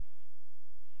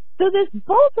So this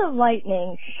bolt of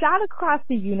lightning shot across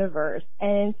the universe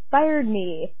and inspired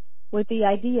me with the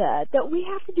idea that we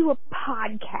have to do a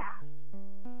podcast.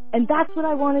 And that's what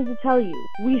I wanted to tell you.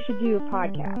 We should do a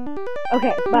podcast.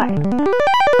 Okay, bye.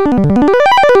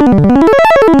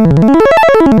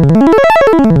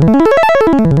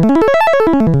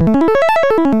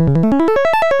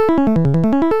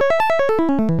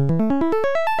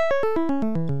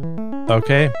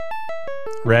 Okay.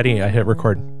 Ready? I hit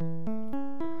record.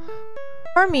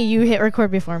 For me, you hit record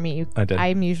before me. I did.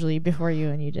 I'm usually before you,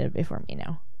 and you did it before me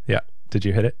now. Yeah. Did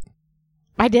you hit it?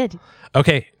 I did.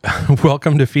 Okay.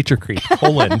 Welcome to Feature Creep, :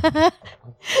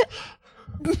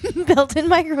 Built-in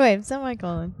microwave,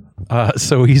 semicolon.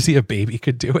 So easy a baby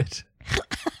could do it.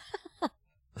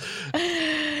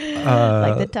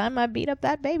 Like the time I beat up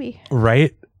that baby.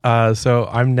 Right. So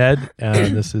I'm Ned,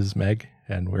 and this is Meg,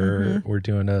 and we're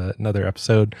doing another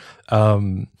episode.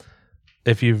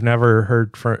 If you've never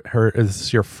heard from her, is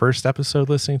this your first episode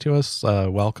listening to us?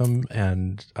 Welcome,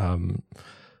 and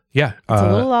yeah, it's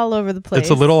a little all over the place. It's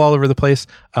a little all over the place.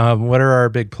 What are our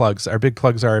big plugs? Our big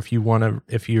plugs are if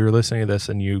you're listening to this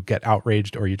and you get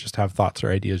outraged or you just have thoughts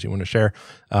or ideas you want to share,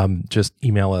 just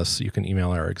email us. You can email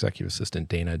our executive assistant,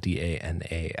 Dana,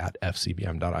 DANA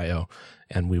 @fcbm.io,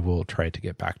 and we will try to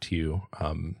get back to you.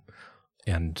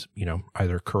 And,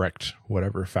 either correct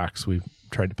whatever facts we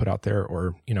tried to put out there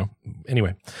or,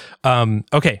 anyway.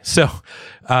 Okay. So,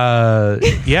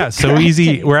 so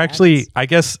easy. We're actually, I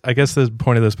guess the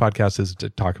point of this podcast is to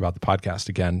talk about the podcast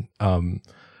again,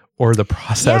 or the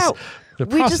process, of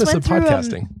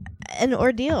podcasting. An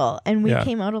ordeal, and we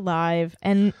came out alive,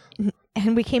 and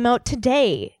we came out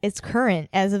today. It's current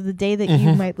as of the day that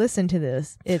you might listen to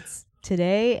this. It's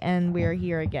today, and we're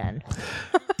here again.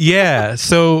 Yeah.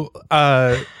 So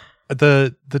the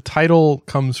title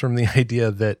comes from the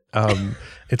idea that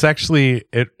it actually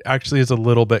is a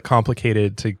little bit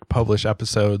complicated to publish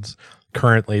episodes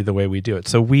currently the way we do it.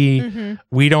 So we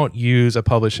don't use a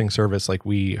publishing service. Like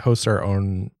we host our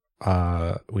own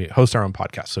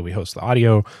podcast. So we host the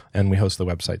audio and we host the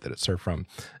website that it's served from.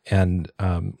 And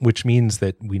which means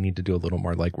that we need to do a little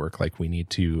more legwork. Like we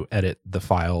need to edit the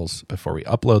files before we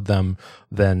upload them.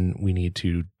 Then we need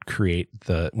to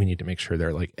make sure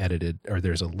they're like edited, or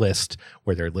there's a list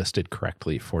where they're listed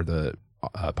correctly for the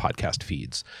podcast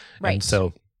feeds. Right. And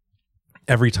so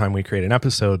every time we create an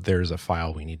episode, there's a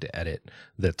file we need to edit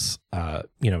that's,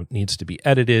 needs to be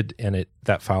edited, and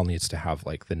that file needs to have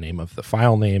like the name of the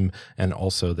file name and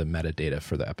also the metadata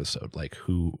for the episode, like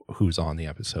who's on the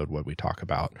episode, what we talk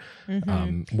about,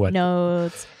 what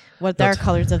notes, what our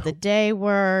colors of the day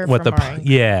were, what from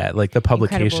like the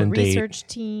publication date, research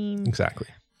team, exactly.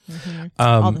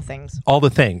 All the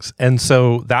things. And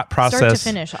so that process,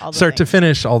 start to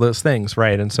finish all those things.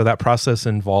 Right. And so that process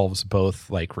involves both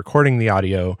like recording the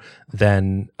audio.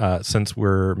 Then, since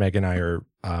Meg and I are,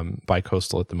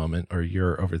 bi-coastal at the moment, or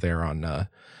you're over there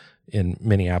in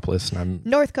Minneapolis, and I'm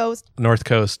North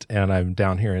Coast, and I'm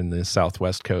down here in the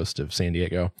southwest coast of San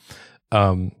Diego.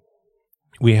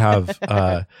 We have,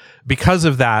 because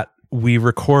of that, we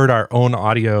record our own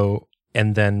audio,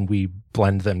 and then we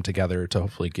blend them together to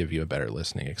hopefully give you a better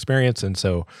listening experience. And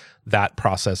so that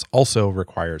process also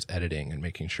requires editing and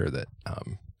making sure that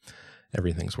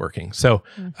everything's working. So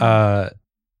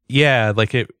it's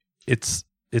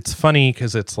funny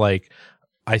because it's like,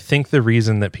 I think the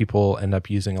reason that people end up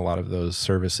using a lot of those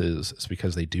services is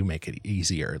because they do make it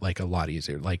easier, like a lot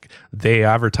easier. Like they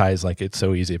advertise like it's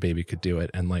so easy a baby could do it.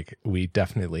 And like we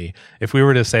definitely, if we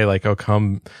were to say like, oh,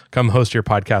 come host your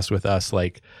podcast with us,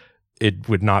 like it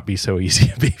would not be so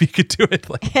easy a baby could do it.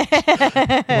 Like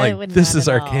this is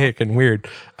archaic and weird.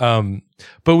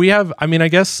 But we have, I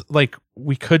guess like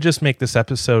we could just make this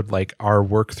episode like our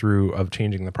work through of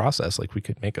changing the process. Like we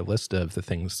could make a list of the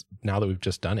things now that we've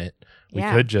just done it. We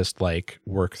could just like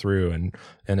work through, and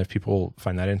if people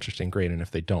find that interesting, great. And if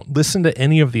they don't, listen to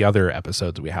any of the other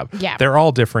episodes we have. Yeah. They're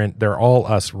all different. They're all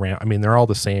us. They're all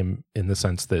the same in the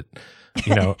sense that,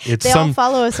 it's they all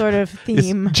follow a sort of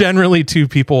theme. It's generally two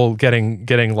people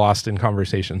getting lost in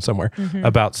conversation somewhere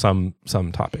about some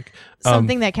topic,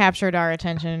 something that captured our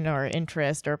attention or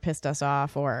interest or pissed us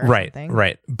off or something.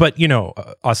 Right. But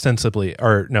ostensibly,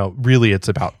 or no, really, it's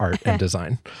about art and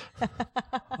design.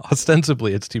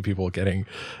 Ostensibly, it's two people getting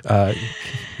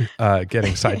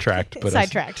sidetracked, but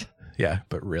sidetracked. Yeah,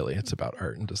 but really, it's about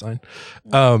art and design.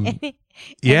 Any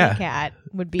cat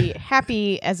would be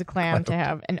happy as a clam to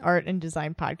have an art and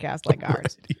design podcast like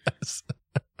ours. Yes.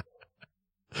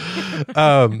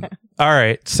 All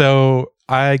right. So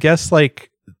I guess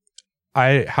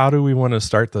how do we want to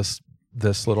start this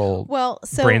little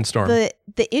brainstorm? The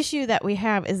issue that we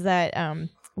have is that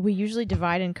we usually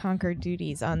divide and conquer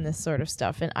duties on this sort of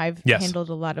stuff, and I've Yes. handled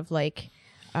a lot of like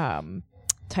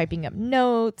typing up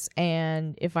notes,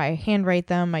 and if I handwrite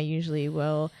them, I usually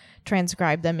will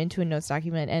transcribe them into a notes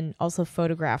document and also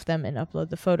photograph them and upload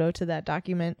the photo to that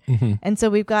document. Mm-hmm. And so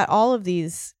we've got all of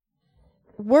these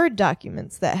Word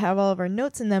documents that have all of our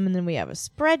notes in them, and then we have a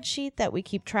spreadsheet that we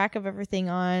keep track of everything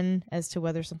on as to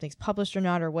whether something's published or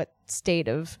not, or what state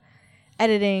of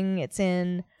editing it's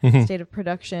in, state of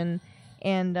production,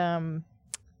 and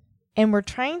we're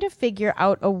trying to figure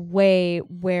out a way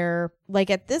where, like,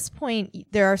 at this point,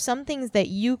 there are some things that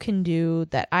you can do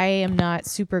that I am not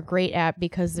super great at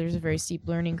because there's a very steep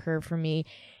learning curve for me,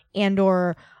 and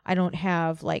or I don't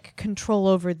have like control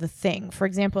over the thing. For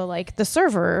example, like the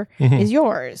server is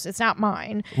yours, it's not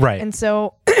mine, Right. and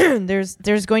so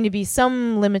there's going to be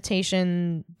some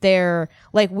limitation there.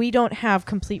 Like, we don't have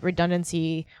complete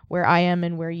redundancy where I am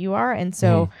and where you are, and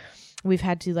so we've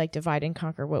had to like divide and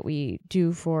conquer what we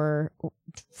do for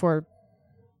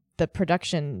the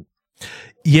production.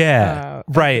 Yeah.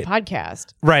 Right.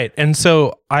 Podcast. Right. And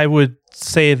so I would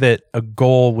say that a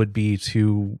goal would be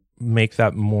to make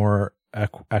that more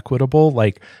equitable.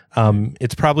 Like,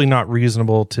 it's probably not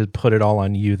reasonable to put it all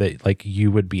on you, that like you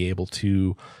would be able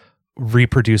to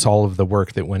reproduce all of the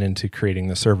work that went into creating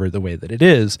the server the way that it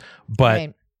is. But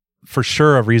Right. for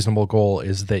sure, a reasonable goal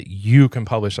is that you can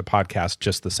publish a podcast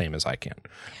just the same as I can.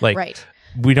 Like, Right.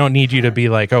 we don't need you to be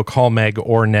like, oh, call Meg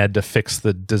or Ned to fix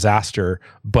the disaster,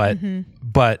 but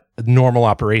normal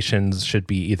operations should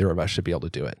be, either of us should be able to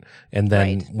do it. And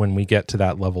then Right. when we get to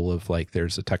that level of like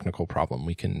there's a technical problem,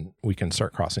 we can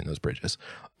start crossing those bridges.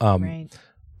 Right.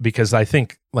 Because I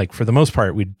think, like, for the most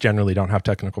part, we generally don't have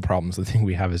technical problems. The thing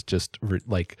we have is just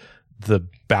like the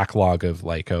backlog of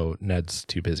like, oh, Ned's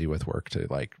too busy with work to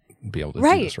like be able to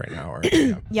do this right now. Or,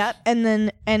 yeah. Yep. And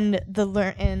then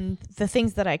the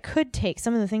things that I could take,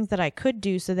 some of the things that I could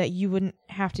do so that you wouldn't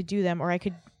have to do them, or I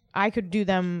could do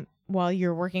them while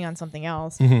you're working on something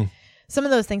else. Some of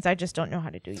those things I just don't know how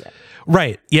to do yet.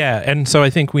 Right. Yeah. And so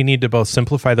I think we need to both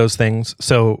simplify those things.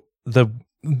 So the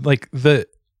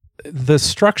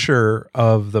structure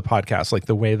of the podcast, like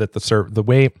the way that the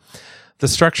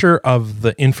structure of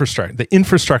the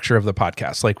infrastructure of the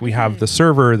podcast, like we have the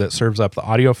server that serves up the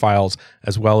audio files,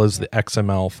 as well as the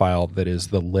XML file that is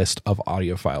the list of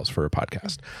audio files for a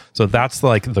podcast. So that's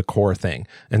like the core thing.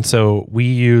 And so we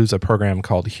use a program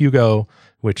called Hugo,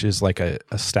 which is like a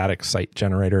static site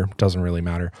generator. Doesn't really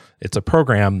matter. It's a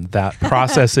program that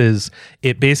processes,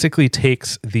 it basically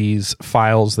takes these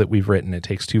files that we've written. It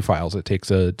takes two files. It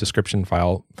takes a description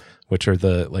file, which are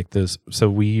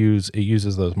so it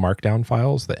uses those markdown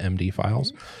files, the MD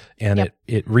files, and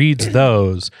it reads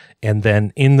those, and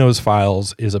then in those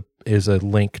files is a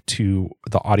link to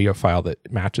the audio file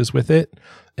that matches with it.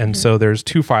 And so there's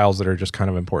two files that are just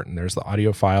kind of important. There's the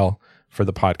audio file for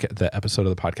the podcast, the episode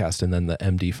of the podcast, and then the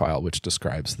MD file, which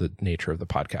describes the nature of the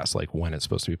podcast, like when it's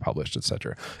supposed to be published,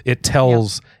 etc. It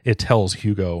tells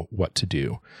Hugo what to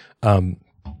do.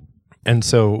 And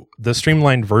so the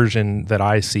streamlined version that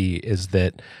I see is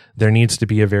that there needs to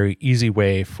be a very easy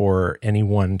way for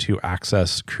anyone to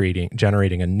access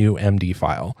generating a new MD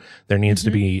file. There needs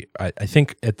to be, I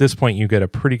think at this point you get a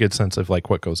pretty good sense of like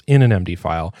what goes in an MD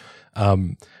file.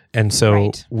 And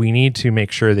so we need to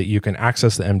make sure that you can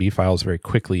access the MD files very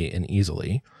quickly and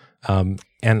easily.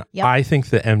 I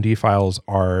think the MD files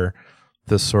are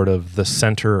the sort of the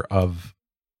center of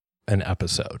an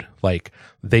episode. Like,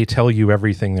 they tell you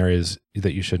everything there is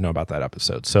that you should know about that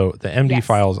episode. So the MD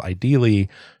files ideally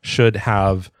should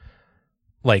have,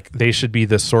 like, they should be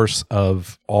the source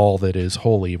of all that is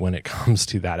holy when it comes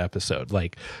to that episode.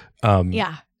 Like,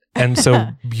 and so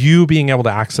you being able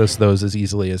to access those as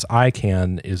easily as I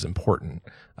can is important.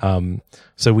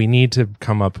 So we need to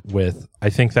come up with, I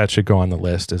think that should go on the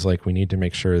list, is like, we need to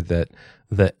make sure that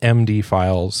the MD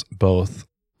files both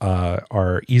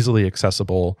are easily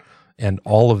accessible, and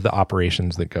all of the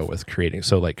operations that go with creating.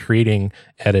 So like creating,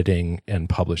 editing, and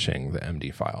publishing the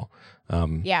MD file.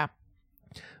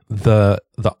 The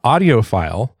audio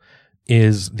file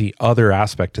is the other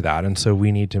aspect to that. And so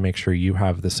we need to make sure you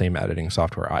have the same editing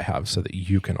software I have so that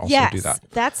you can also do that.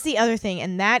 That's the other thing.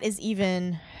 And that is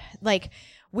even like,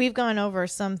 we've gone over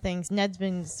some things. Ned's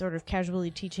been sort of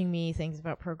casually teaching me things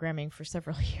about programming for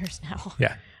several years now.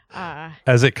 Yeah.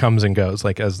 As it comes and goes,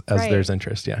 like as there's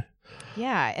interest. Yeah.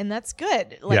 Yeah. And that's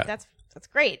good. Like that's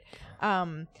great.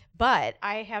 But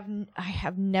I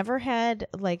have never had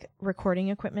like recording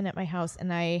equipment at my house,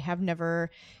 and I have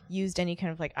never used any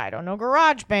kind of like, I don't know,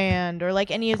 GarageBand or like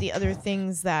any of the other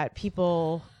things that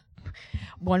people,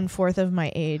 1/4 of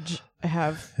my age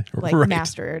have like Right.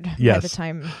 mastered by Yes. the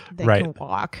time they Right. can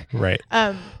walk. Right.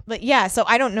 But yeah, so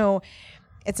I don't know.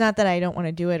 It's not that I don't want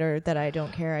to do it or that I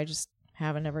don't care. I just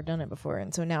haven't ever done it before.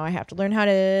 And so now I have to learn how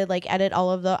to like edit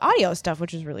all of the audio stuff,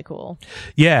 which is really cool.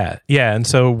 Yeah. And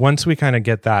so once we kind of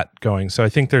get that going, so I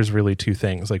think there's really two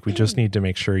things. Like we just need to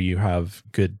make sure you have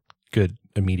good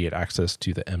immediate access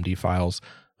to the MD files.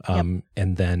 And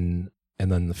then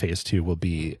the phase 2 will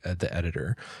be the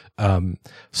editor.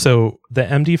 So the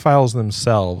MD files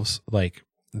themselves, like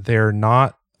they're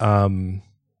not,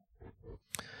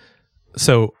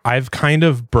 so I've kind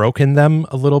of broken them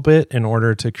a little bit in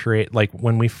order to create, like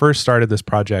when we first started this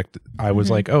project, I was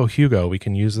like, oh, Hugo, we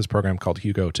can use this program called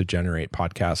Hugo to generate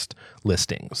podcast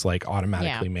listings, like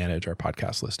automatically manage our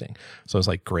podcast listing. So I was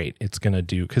like, great, it's going to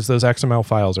do, because those XML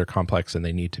files are complex and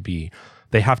they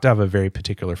have to have a very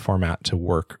particular format to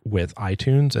work with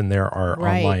iTunes. And there are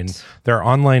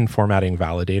online formatting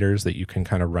validators that you can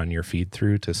kind of run your feed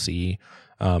through to see.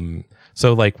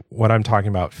 So like what I'm talking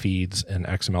about, feeds and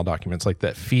XML documents, like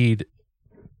that feed,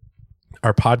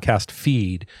 our podcast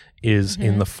feed is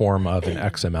in the form of an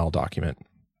XML document.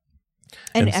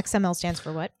 And XML stands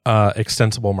for what?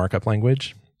 Extensible markup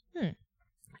language.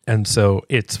 And so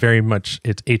it's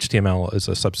HTML is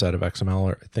a subset of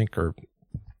XML, I think, or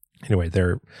anyway,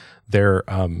 so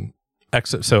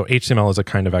HTML is a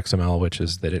kind of XML, which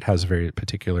is that it has very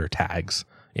particular tags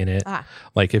in it.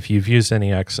 Like if you've used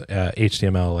any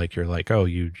HTML, like you're like, oh,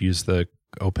 you use the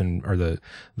open or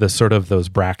the sort of those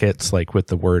brackets like with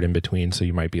the word in between. So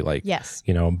you might be like,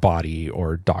 body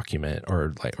or document,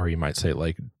 or you might say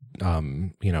like,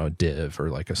 a div or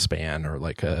like a span or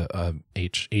like a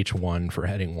H1 for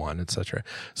heading 1, etc.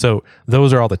 So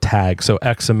those are all the tags. So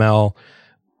XML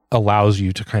allows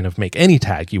you to kind of make any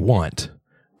tag you want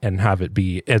and have it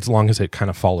be, as long as it kind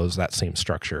of follows that same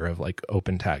structure of like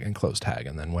open tag and close tag.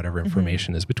 And then whatever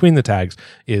information is between the tags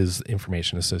is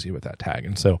information associated with that tag.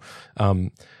 And so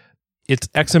it's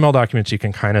XML documents. You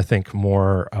can kind of think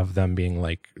more of them being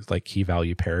like key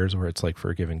value pairs, where it's like for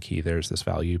a given key, there's this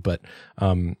value, but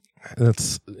it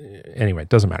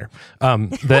doesn't matter.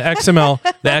 The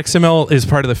XML is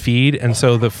part of the feed. And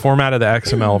so the format of the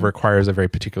XML requires a very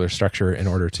particular structure in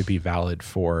order to be valid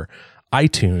for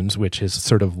iTunes, which has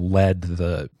sort of led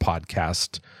the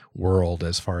podcast world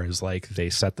as far as like they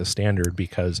set the standard,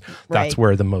 because that's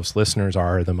where the most listeners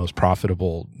are, the most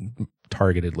profitable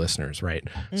targeted listeners, right?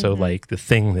 So like the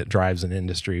thing that drives an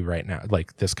industry right now,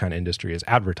 like this kind of industry, is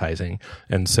advertising.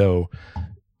 And so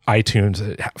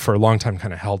iTunes for a long time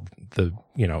kind of held the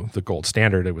gold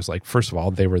standard. It was like, first of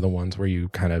all, they were the ones where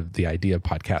the idea of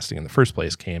podcasting in the first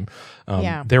place came.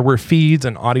 There were feeds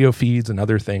and audio feeds and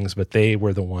other things, but they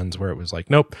were the ones where it was like,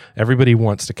 nope, everybody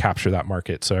wants to capture that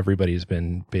market. So everybody's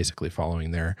been basically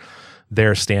following their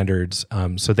standards.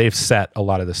 So they've set a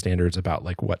lot of the standards about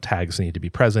like what tags need to be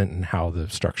present and how the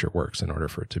structure works in order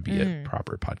for it to be a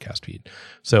proper podcast feed.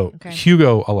 So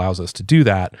Hugo allows us to do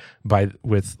that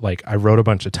with I wrote a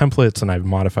bunch of templates and I've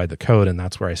modified the code, and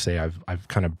that's where I say I've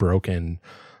kind of broken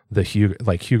the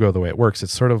Hugo the way it works.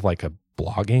 It's sort of like a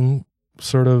blogging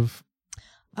sort of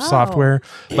software.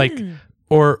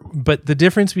 But the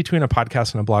difference between a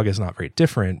podcast and a blog is not very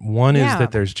different. One is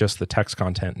that there's just the text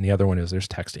content, and the other one is there's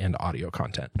text and audio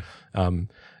content.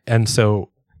 And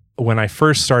so when I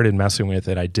first started messing with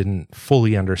it, I didn't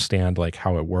fully understand like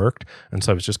how it worked. And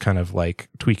so I was just kind of like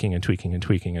tweaking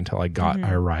until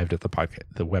I arrived at the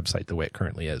website the way it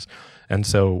currently is. And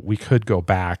so we could go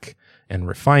back and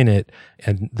refine it.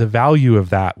 And the value of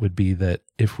that would be that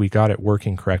if we got it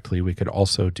working correctly, we could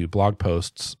also do blog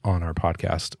posts on our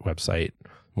podcast website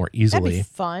more easily. That'd be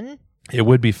fun. It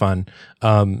would be fun.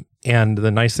 And the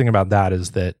nice thing about that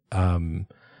is that,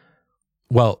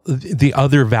 the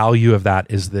other value of that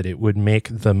is that it would make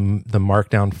the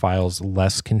markdown files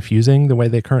less confusing the way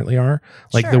they currently are.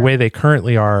 Like the way they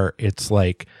currently are, it's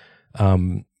like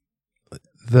the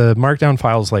markdown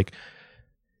files like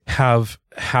have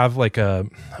like a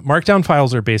markdown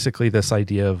files are basically this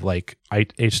idea of like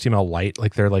HTML light,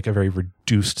 like they're like a very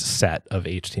reduced set of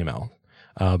HTML.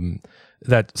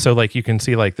 So like you can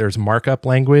see like there's markup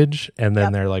language, and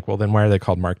then they're like, well, then why are they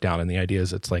called markdown? And the idea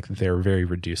is it's like they're a very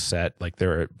reduced set, like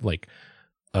they're like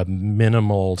a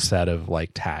minimal set of like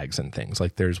tags and things.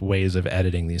 Like there's ways of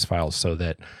editing these files so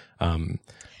that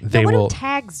they will. What do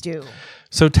tags do?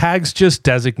 So tags just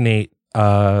designate.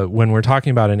 When we're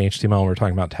talking about an HTML, we're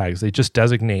talking about tags. They just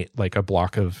designate like a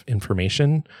block of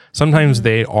information. Sometimes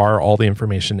they are all the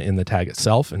information in the tag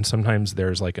itself, and sometimes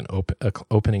there's like an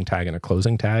opening tag and a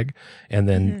closing tag, and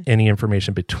then any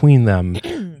information between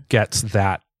them gets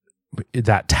that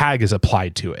that tag is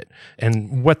applied to it.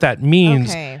 And what that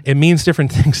means, Okay. it means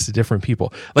different things to different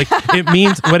people. Like it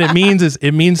means, what it means is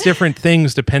it means different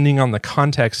things depending on the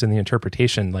context and the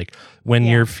interpretation. Like when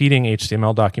Yeah. you're feeding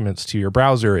HTML documents to your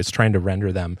browser, it's trying to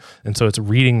render them. And so it's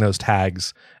reading those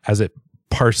tags as it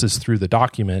parses through the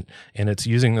document, and it's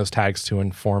using those tags to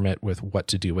inform it with what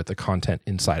to do with the content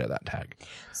inside of that tag.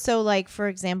 So, like, for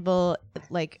example,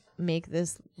 like make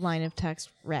this line of text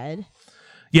red.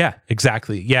 Yeah,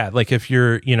 exactly. Yeah. Like if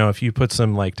you're, if you put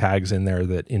some like tags in there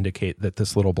that indicate that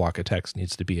this little block of text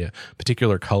needs to be a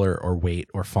particular color or weight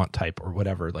or font type or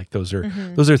whatever, like those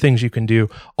are things you can do.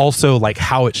 Also, like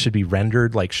how it should be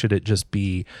rendered. Like, should it just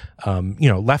be,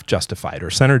 left justified or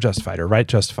center justified or right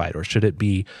justified, or should it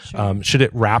be, should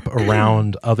it wrap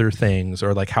around other things,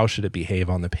 or like how should it behave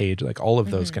on the page? Like all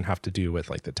of those can have to do with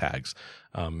like the tags.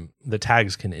 The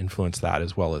tags can influence that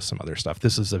as well as some other stuff.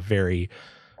 This is a very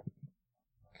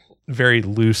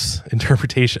loose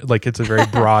interpretation. Like it's a very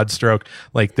broad stroke.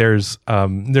 Like there's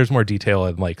more detail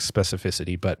and like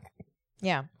specificity, but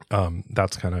Yeah.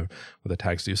 that's kind of what the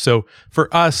tags do. So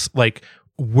for us, like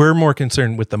we're more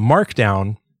concerned with the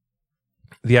markdown.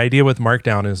 The idea with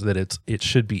markdown is that it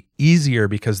should be easier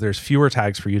because there's fewer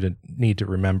tags for you to need to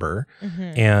remember.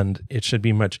 And it should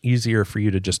be much easier for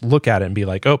you to just look at it and be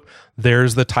like, oh,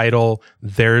 there's the title,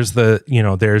 there's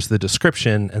the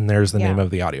description, and there's the name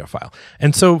of the audio file.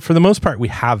 And so for the most part, we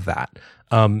have that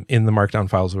in the markdown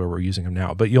files where we're using them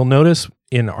now. But you'll notice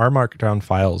in our markdown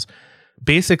files,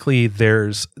 basically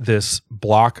there's this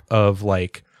block of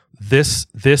like, this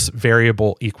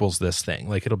variable equals this thing.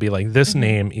 Like it'll be like this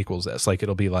name equals this. Like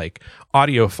it'll be like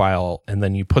audio file, and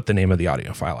then you put the name of the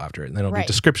audio file after it. And then it'll be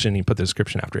description, you put the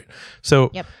description after it.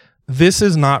 So this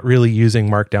is not really using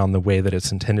Markdown the way that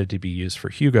it's intended to be used for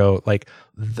Hugo. Like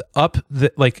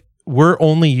we're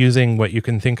only using what you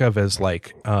can think of as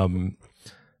like the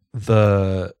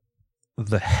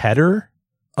header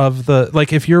of the,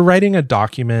 like if you're writing a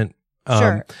document,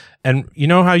 and you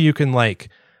know how you can like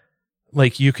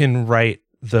you can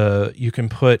you can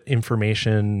put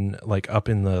information like up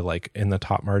in the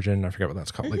top margin. I forget what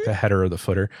that's called, like the header or the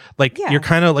footer. Like you're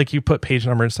kind of like, you put page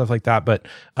number and stuff like that, but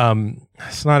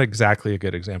it's not exactly a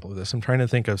good example of this. I'm trying to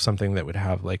think of something that would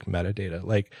have like metadata.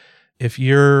 Like if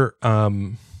you're,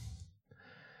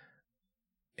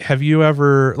 have you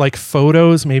ever, like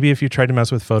photos, maybe if you try to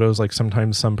mess with photos, like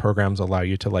sometimes some programs allow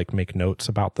you to like make notes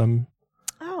about them.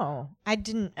 Oh, I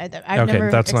didn't. I've Okay, never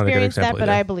that's not a good experienced that, example but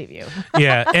either. I believe you.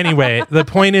 Yeah. Anyway, the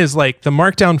point is like the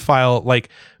markdown file, like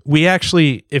we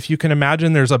actually, if you can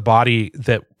imagine, there's a body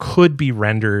that could be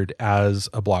rendered as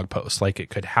a blog post. Like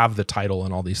it could have the title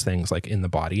and all these things like in the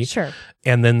body. Sure.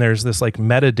 And then there's this like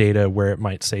metadata where it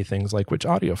might say things like which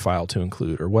audio file to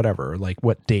include or whatever, or like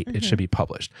what date it should be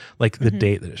published, like the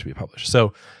date that it should be published.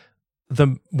 So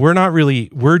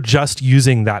we're just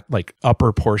using that like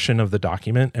upper portion of the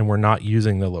document, and we're not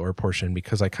using the lower portion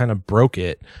because I kind of broke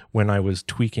it when I was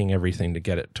tweaking everything to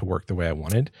get it to work the way I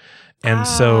wanted. And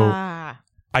so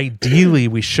ideally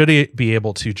we should be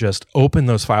able to just open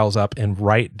those files up and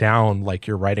write down like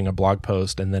you're writing a blog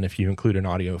post. And then if you include an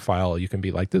audio file, you can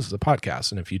be like, this is a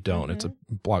podcast. And if you don't, it's a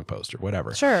blog post or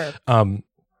whatever. Sure.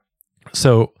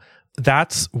 So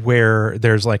that's where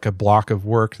there's like a block of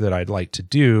work that I'd like to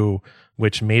do,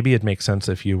 which maybe it makes sense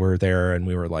if you were there and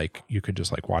we were like, you could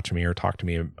just like watch me or talk to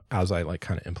me as I like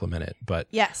kind of implement it. But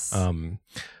yes.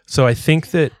 So I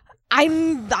think that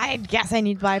I guess I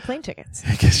need to buy plane tickets.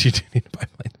 I guess you do need to buy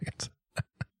plane tickets.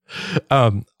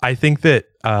 I think that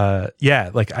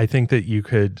I think that you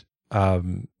could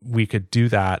we could do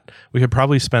that. We could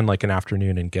probably spend like an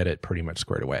afternoon and get it pretty much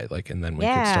squared away. Like, and then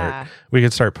we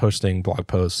could start posting blog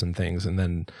posts and things, and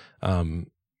then I'll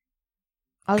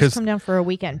just come down for a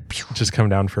weekend. Just come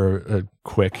down for a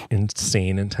quick,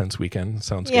 insane, intense weekend.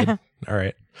 Sounds good. All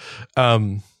right.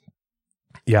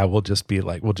 We'll just be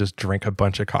like, we'll just drink a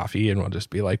bunch of coffee and we'll just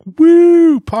be like,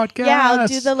 woo, podcast. Yeah, I'll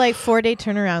do the like 4-day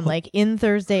turnaround, like in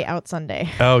Thursday, out Sunday.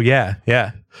 Oh, yeah.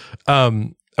 Yeah.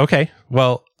 Okay.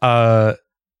 Well,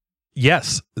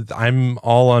 yes, I'm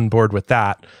all on board with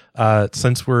that.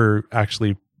 Since we're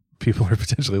actually, people are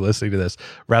potentially listening to this,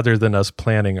 rather than us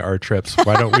planning our trips,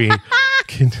 why don't we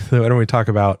talk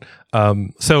about,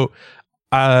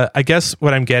 I guess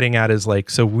what I'm getting at is like,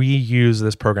 so we use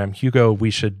this program Hugo.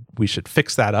 We should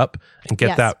fix that up and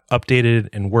get that updated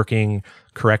and working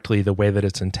correctly the way that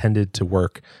it's intended to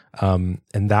work. And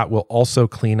that will also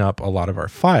clean up a lot of our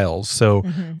files. So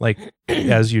like,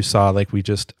 as you saw, like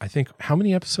I think, how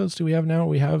many episodes do we have now?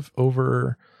 We have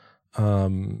over,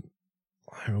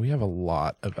 we have a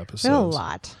lot of episodes. A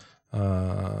lot.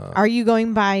 Are you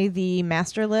going by the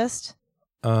master list?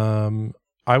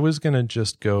 I was gonna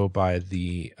just go by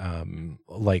the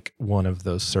like one of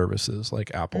those services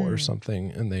like Apple or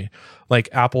something, and they like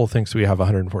Apple thinks we have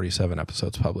 147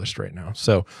 episodes published right now.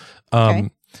 So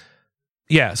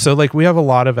yeah, so like we have a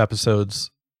lot of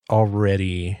episodes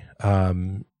already.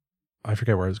 I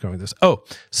forget where I was going with this. Oh,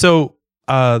 so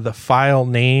the file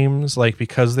names, like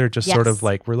because they're just sort of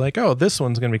like, we're like, oh, this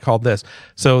one's going to be called this.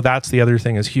 So that's the other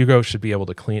thing is Hugo should be able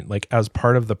to clean, like as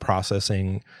part of the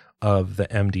processing of the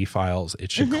MD files,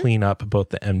 it should clean up both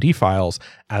the MD files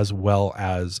as well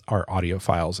as our audio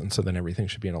files. And so then everything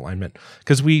should be in alignment,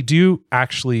 because we do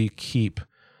actually keep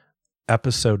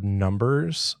episode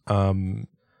numbers in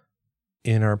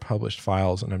our published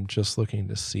files. And I'm just looking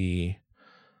to see,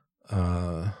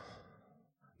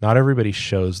 not everybody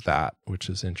shows that, which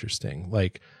is interesting.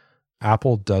 Like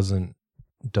Apple doesn't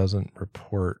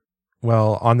report,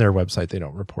 well, on their website, they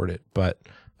don't report it, but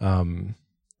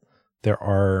there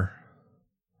are,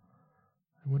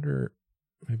 I wonder,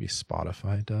 maybe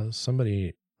Spotify does.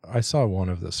 I saw one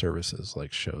of the services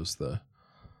like shows the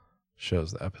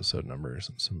episode numbers,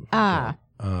 and some of them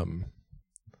don't.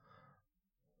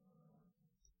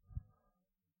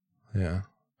 Yeah.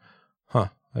 Huh.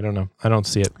 I don't know. I don't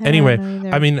see it. Anyway,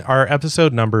 I mean, our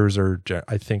episode numbers are,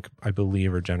 I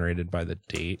believe, are generated by the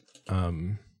date.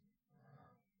 If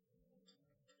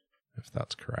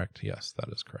that's correct. Yes, that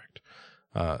is correct.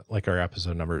 Like our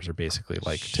episode numbers are basically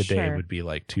like today would be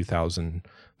like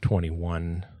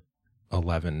 2021,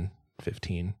 11,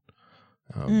 15.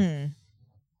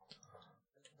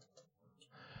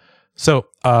 So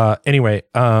anyway,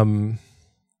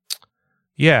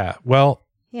 yeah, well,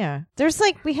 yeah, there's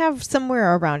like, we have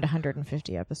somewhere around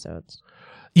 150 episodes.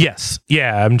 Yes.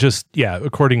 Yeah. I'm just,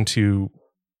 according to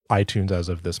iTunes as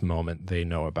of this moment, they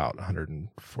know about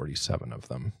 147 of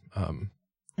them.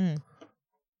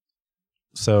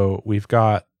 So we've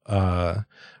got,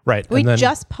 right. We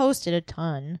just posted a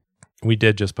ton. We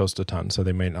did just post a ton, so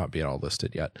they may not be all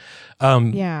listed yet.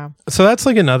 Yeah. So that's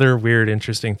like another weird,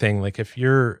 interesting thing. Like if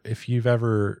you've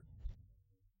ever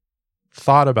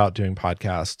thought about doing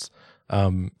podcasts,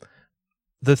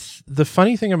 the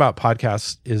funny thing about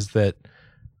podcasts is that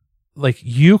like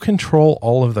you control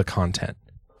all of the content.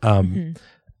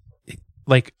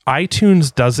 Like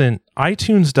iTunes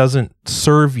doesn't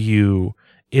serve you,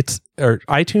 or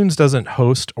iTunes doesn't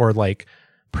host or like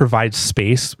provide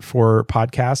space for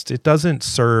podcasts. It doesn't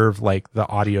serve like the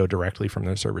audio directly from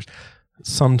their servers.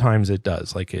 Sometimes it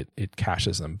does, like it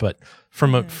caches them, but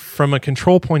from a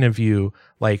control point of view,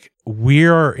 like we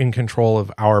are in control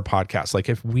of our podcast. Like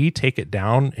if we take it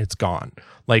down, it's gone.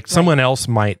 Like someone else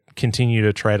might continue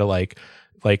to try to like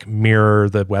mirror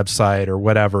the website or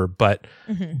whatever, but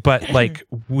like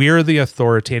we're the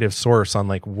authoritative source on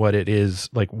like what it is,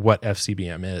 like what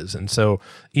FCBM is. And so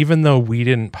even though we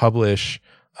didn't publish,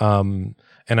 and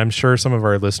I'm sure some of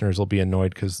our listeners will be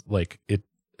annoyed because like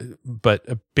but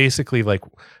basically like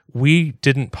we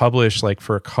didn't publish like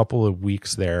for a couple of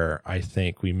weeks there. I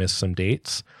think we missed some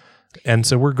dates. And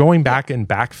so we're going back and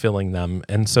backfilling them.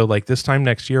 And so like this time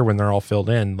next year when they're all filled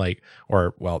in, like,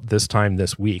 or well, this time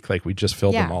this week, like we just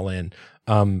filled them all in.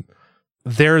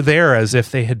 They're there as if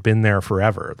they had been there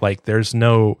forever. Like there's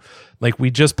no, like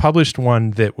we just published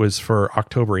one that was for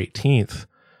October 18th,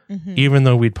 even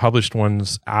though we'd published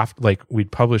ones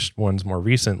more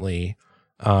recently.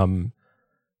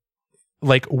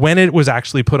 Like when it was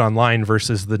actually put online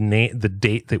versus the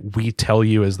date that we tell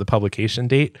you as the publication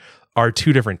date are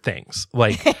two different things.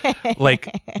 Like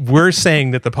we're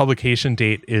saying that the publication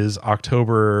date is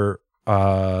October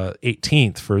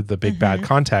 18th for the Big Bad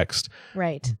Context.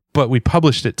 Right. But we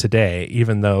published it today,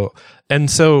 even though, and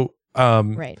so,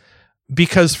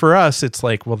 because for us, it's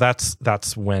like, well,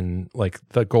 that's when like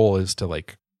the goal is to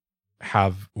like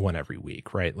have one every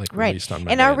week, right? Like released on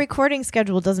Monday. And our recording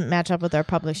schedule doesn't match up with our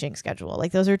publishing schedule.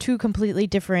 Like those are two completely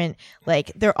different,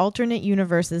 like they're alternate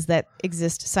universes that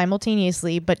exist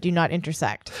simultaneously but do not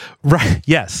intersect. Right.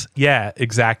 Yes. Yeah,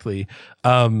 exactly.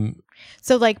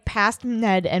 So like past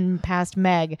Ned and past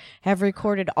Meg have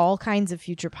recorded all kinds of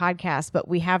future podcasts, but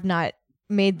we have not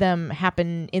made them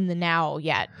happen in the now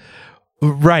yet.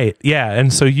 Right. Yeah.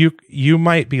 And so you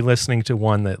might be listening to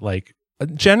one that like,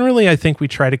 generally, I think we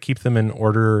try to keep them in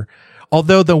order,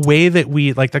 although the way that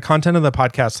we like the content of the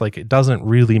podcast, like it doesn't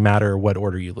really matter what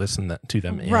order you listen to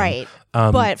them in. Right.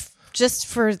 But just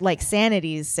for like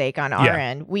sanity's sake on our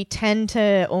end, we tend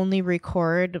to only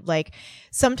record like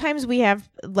sometimes we have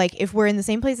like if we're in the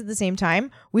same place at the same time,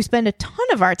 we spend a ton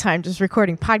of our time just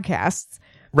recording podcasts.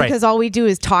 Right. Because all we do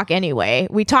is talk anyway.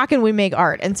 We talk and we make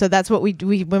art. And so that's what we do.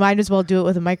 We might as well do it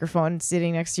with a microphone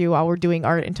sitting next to you while we're doing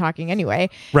art and talking anyway.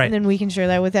 Right. And then we can share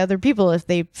that with other people if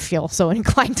they feel so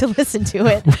inclined to listen to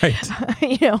it.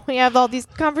 Right. We have all these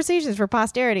conversations for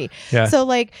posterity. Yeah. So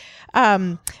like,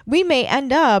 we may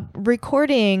end up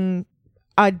recording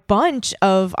a bunch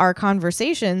of our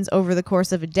conversations over the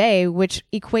course of a day, which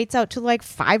equates out to like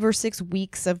 5 or 6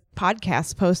 weeks of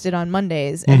podcasts posted on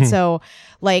Mondays. And so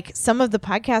like some of the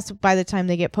podcasts by the time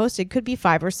they get posted could be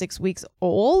 5 or 6 weeks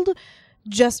old,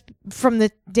 just from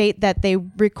the date that they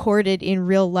recorded in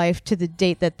real life to the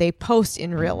date that they post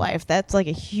in real life. That's like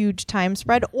a huge time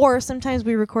spread. Or sometimes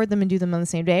we record them and do them on the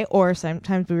same day, or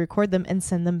sometimes we record them and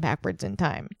send them backwards in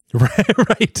time.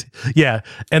 Right. Yeah.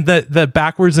 And the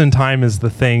backwards in time is the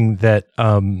thing that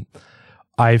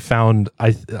I found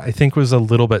I think was a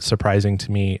little bit surprising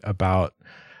to me about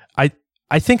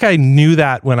I think I knew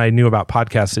that when I knew about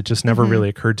podcasts. It just never really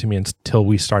occurred to me until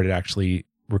we started actually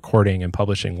recording and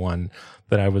publishing one,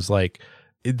 that I was like,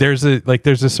 there's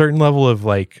a certain level of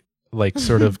like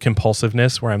sort of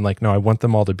compulsiveness where I'm like, no, I want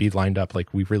them all to be lined up.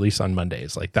 Like we release on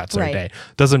Mondays, like that's our day.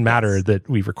 Doesn't matter that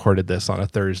we recorded this on a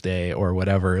Thursday or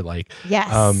whatever. Like,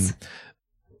 yeah.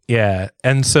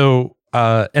 And so,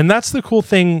 and that's the cool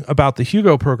thing about the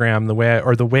Hugo program, the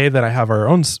way that I have our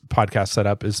own podcast set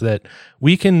up is that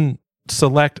we can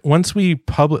select once we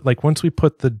put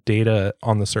the data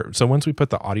on the server. So once we put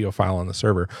the audio file on the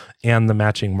server and the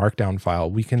matching markdown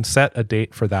file, we can set a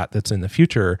date for that's in the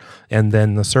future, and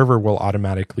then the server will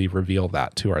automatically reveal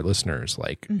that to our listeners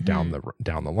like down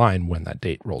the line when that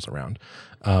date rolls around.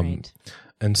 And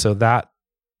so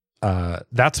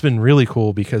that's been really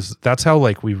cool, because that's how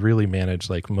like we really manage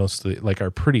like mostly like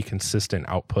our pretty consistent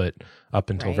output up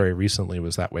until very recently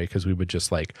was that way, because we would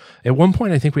just like at one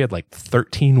point I think we had like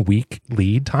 13-week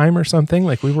lead time or something.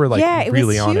 Like we were like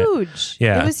really on it.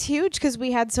 It was huge because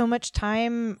we had so much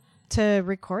time to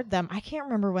record them. I can't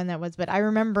remember when that was, but I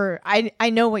remember I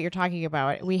know what you're talking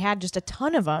about. We had just a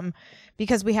ton of them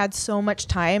because we had so much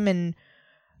time, and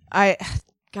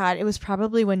God, it was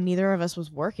probably when neither of us was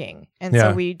working. And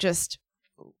so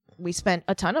we spent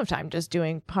a ton of time just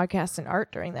doing podcasts and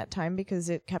art during that time because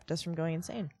it kept us from going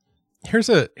insane. Here's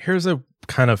a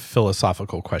kind of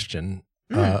philosophical question.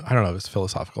 I don't know if it's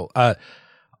philosophical.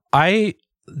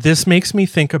 This makes me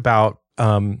think about,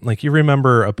 like, you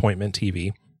remember Appointment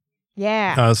TV.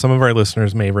 Yeah. Some of our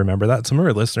listeners may remember that. Some of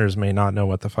our listeners may not know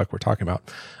what the fuck we're talking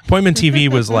about. Appointment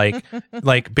TV was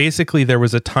like basically there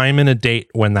was a time and a date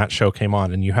when that show came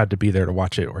on, and you had to be there to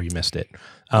watch it or you missed it.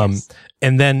 And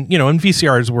then, and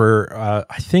VCRs were,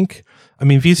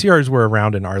 VCRs were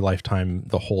around in our lifetime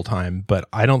the whole time, but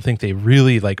I don't think they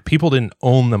really people didn't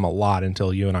own them a lot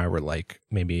until you and I were like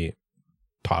maybe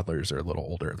toddlers or a little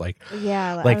older. I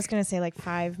was going to say like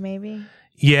 5 maybe.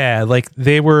 Yeah, like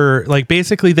they were like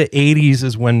basically the 80s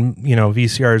is when,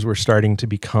 VCRs were starting to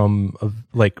become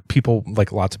like people,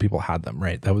 like lots of people had them,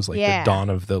 right? That was like the dawn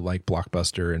of the like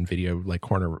Blockbuster and video, like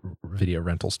corner video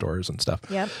rental stores and stuff.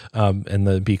 Yep. And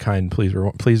the Be Kind, Please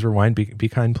Rewind, Be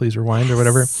Kind, Please Rewind or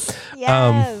whatever.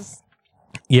 Yes.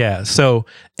 Yeah. So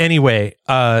anyway,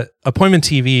 Appointment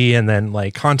TV and then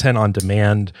like content on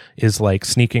demand is like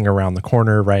sneaking around the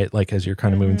corner, right? Like as you're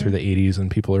kind of moving through the 80s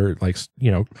and people are like,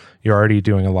 you're already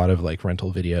doing a lot of like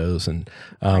rental videos and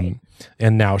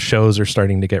now shows are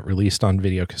starting to get released on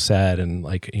video cassette and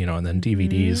like, and then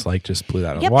DVDs like just blew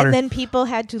that out of the water. And then people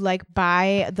had to like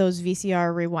buy those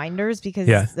VCR rewinders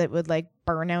because that would like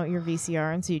burn out your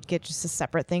VCR, and so you'd get just a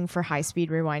separate thing for high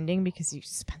speed rewinding because you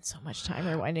spend so much time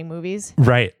rewinding movies.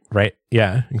 Right.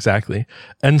 Yeah, exactly.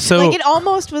 And so like it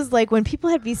almost was like when people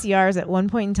had VCRs at one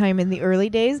point in time in the early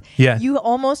days, you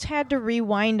almost had to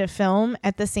rewind a film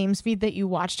at the same speed that you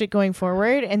watched it going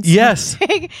forward. And so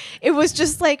it was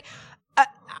just like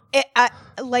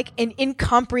like an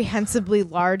incomprehensibly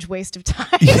large waste of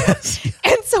time. Yes.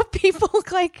 And so people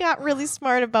like got really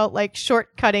smart about like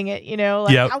shortcutting it,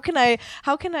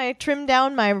 how can I trim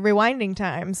down my rewinding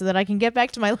time so that I can get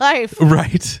back to my life?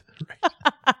 Right.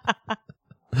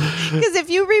 Because if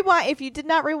you did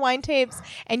not rewind tapes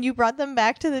and you brought them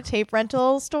back to the tape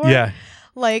rental store,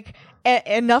 like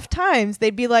enough times,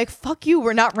 they'd be like, "Fuck you,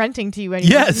 we're not renting to you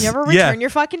anymore. Yes, you never return your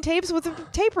fucking tapes with a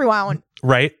tape rewound."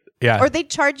 Right. Yeah. Or they'd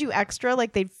charge you extra,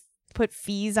 like they'd put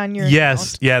fees on your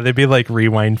account. Yeah, they'd be like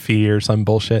rewind fee or some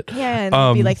bullshit. Yeah, and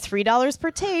it'd be like $3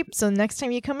 per tape. So next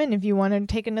time you come in, if you want to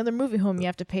take another movie home, you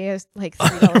have to pay us like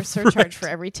 $3 surcharge for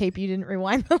every tape you didn't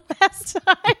rewind the last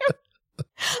time.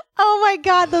 Oh my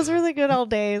God, those were the good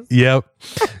old days. Yep.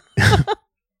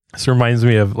 This reminds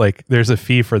me of like, there's a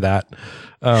fee for that.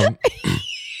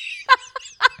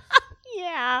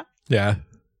 Yeah. Yeah.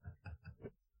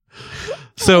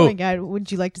 So, oh my God,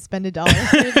 would you like to spend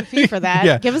 $1? Here's a fee for that.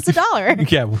 Yeah. Give us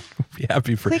 $1. Yeah, we'll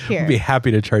be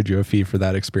happy to charge you a fee for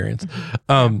that experience.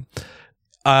 What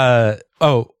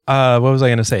was I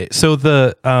going to say? So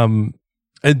the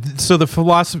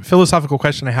philosophical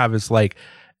question I have is like,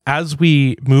 as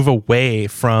we move away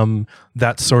from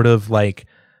that sort of like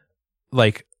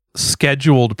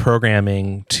scheduled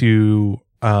programming to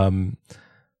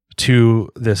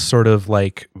this sort of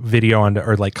like video on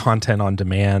or like content on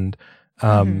demand.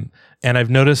 And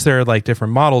I've noticed there are like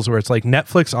different models where it's like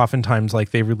Netflix oftentimes like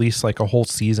they release like a whole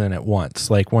season at once.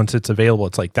 Like once it's available,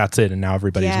 it's like that's it. And now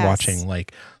everybody's watching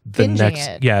like the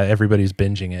everybody's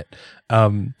binging it.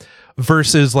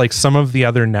 Versus like some of the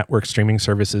other network streaming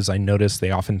services, I notice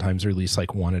they oftentimes release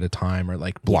like one at a time or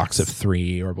like blocks of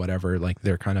 3 or whatever. Like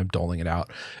they're kind of doling it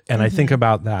out. And I think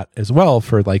about that as well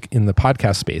for like in the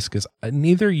podcast space, because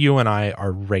neither you and I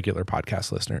are regular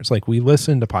podcast listeners. Like we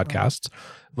listen to podcasts.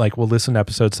 Like we'll listen to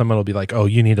episodes. Someone will be like, "Oh,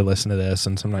 you need to listen to this,"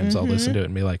 and sometimes I'll listen to it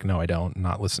and be like, "No, I don't,"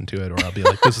 not listen to it, or I'll be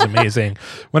like, "This is amazing,"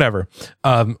 whatever.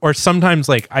 Or sometimes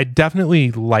like I definitely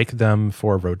like them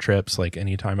for road trips. Like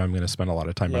anytime I'm going to spend a lot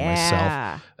of time by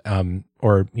myself,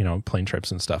 or plane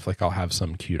trips and stuff. Like I'll have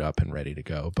some queued up and ready to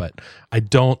go. But I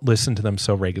don't listen to them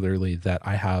so regularly that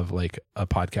I have like a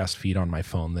podcast feed on my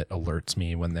phone that alerts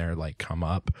me when they're like come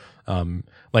up.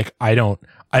 Like I don't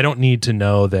need to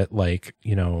know that like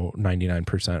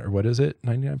 99% or what is it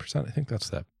 99%? I think that's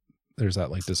that. There's that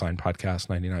like design podcast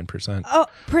 99%. Oh,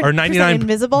 or 99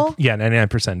 invisible. Yeah,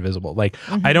 99% invisible. Like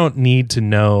I don't need to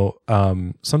know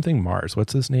something Mars.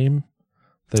 What's his name?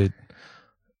 That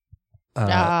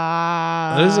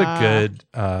is a good.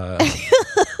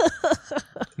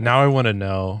 Now I want to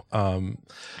know.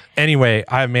 Anyway,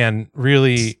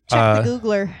 really check the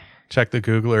Googler. Check the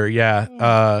Googler.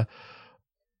 Yeah.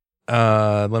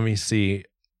 Let me see.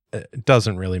 It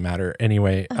doesn't really matter.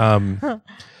 Anyway, here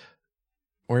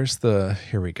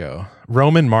we go.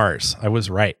 Roman Mars. I was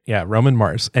right. Yeah, Roman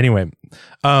Mars. Anyway,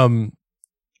 or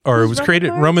it was created.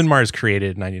 Mars? Roman Mars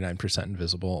created 99%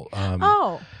 Invisible.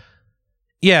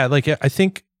 Yeah, like I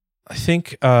think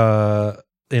in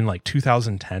like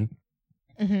 2010,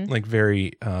 like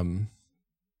very and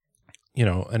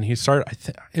he started.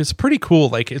 It's pretty cool.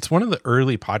 Like it's one of the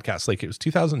early podcasts. Like it was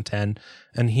 2010,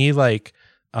 and he like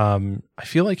I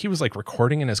feel like he was like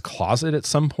recording in his closet at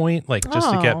some point, like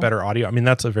just to get better audio. I mean,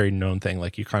 that's a very known thing.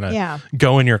 Like you kind of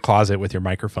go in your closet with your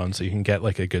microphone so you can get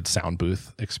like a good sound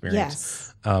booth experience.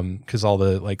 Because all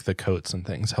the like the coats and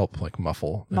things help like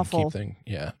muffle. And keep things.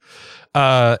 Yeah.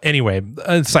 Anyway,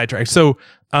 sidetrack. So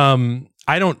I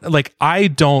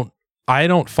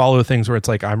don't follow things where it's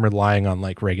like I'm relying on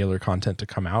like regular content to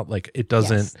come out. Like it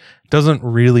doesn't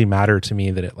really matter to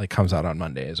me that it like comes out on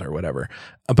Mondays or whatever.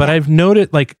 But I've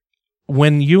noted like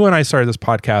when you and I started this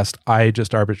podcast, I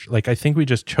just I think we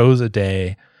just chose a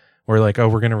day where like, oh,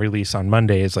 we're going to release on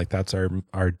Mondays. Like that's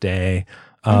our day.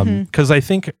 'Cause I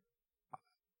think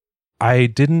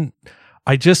I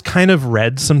just kind of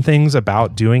read some things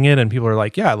about doing it and people are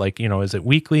like, yeah, like, is it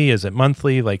weekly? Is it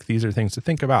monthly? Like these are things to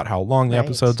think about, how long the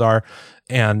episodes are.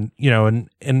 And,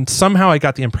 and somehow I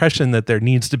got the impression that there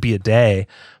needs to be a day,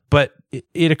 but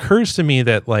it occurs to me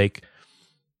that like,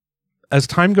 as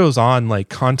time goes on, like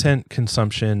content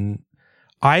consumption,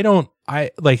 I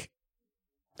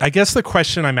guess the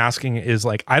question I'm asking is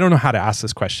like, I don't know how to ask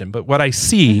this question, but what I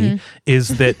see is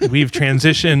that we've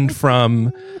transitioned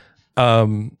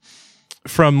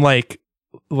from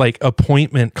like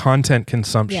appointment content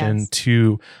consumption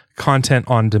to content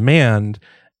on demand.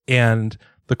 And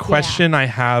the question I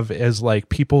have is like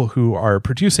people who are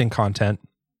producing content,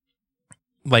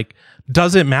 like,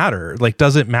 does it matter? Like,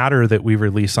 does it matter that we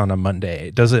release on a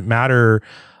Monday? Does it matter,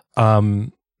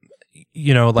 like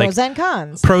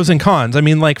pros and cons. I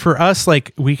mean, like for us,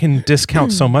 like we can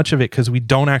discount so much of it because we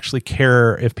don't actually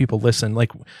care if people listen.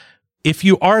 Like if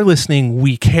you are listening,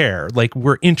 we care. Like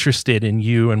we're interested in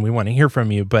you and we want to hear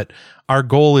from you. But our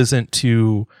goal isn't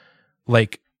to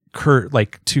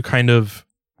to kind of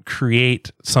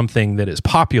create something that is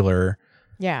popular.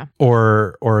 Yeah.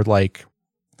 Or like,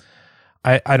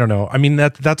 I don't know. I mean,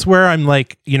 that's where I'm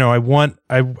like, I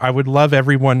would love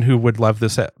everyone who would love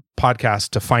this podcast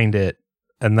to find it.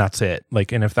 And that's it.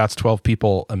 Like, and if that's 12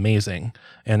 people, amazing.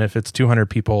 And if it's 200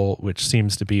 people, which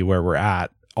seems to be where we're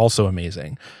at, also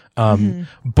amazing.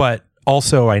 But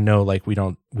also I know like we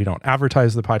don't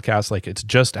advertise the podcast. Like it's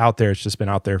just out there. It's just been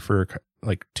out there for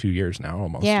like 2 years now,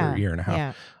 almost or a year and a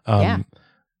half.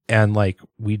 And like,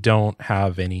 we don't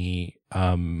have any,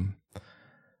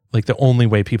 like the only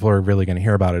way people are really going to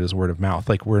hear about it is word of mouth.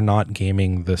 Like we're not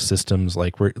gaming the systems.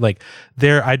 Like we're like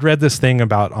there. I'd read this thing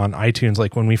about on iTunes,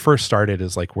 like when we first started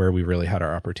is like where we really had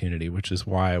our opportunity, which is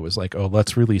why I was like, oh,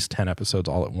 let's release 10 episodes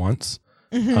all at once.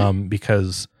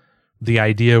 Because the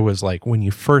idea was like when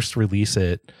you first release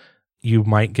it, you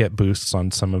might get boosts on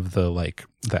some of the like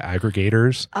the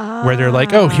aggregators where they're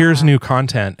like, oh, here's new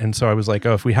content. And so I was like,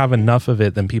 oh, if we have enough of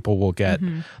it, then people will get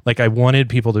like, I wanted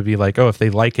people to be like, oh, if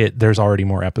they like it, there's already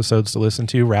more episodes to listen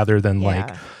to rather than like,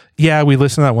 yeah, we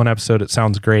listened to that one episode. It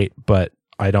sounds great, but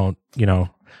I don't,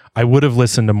 I would have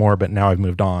listened to more, but now I've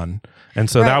moved on. And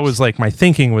so that was like my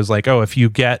thinking was like, oh, if you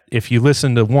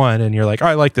listen to one and you're like, oh,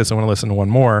 I like this, I want to listen to one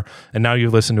more. And now you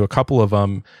listen to a couple of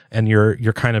them and you're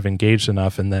kind of engaged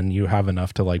enough and then you have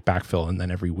enough to like backfill and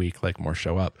then every week like more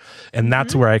show up. And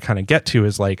that's where I kind of get to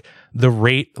is like the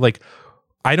rate, like,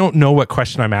 I don't know what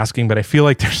question I'm asking, but I feel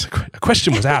like there's a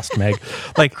question was asked, Meg.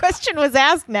 Like question was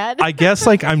asked, Ned. I guess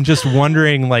like, I'm just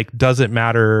wondering, like, does it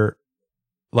matter?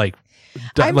 Like,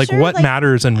 like sure, what like,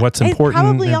 matters and what's important? It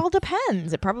probably all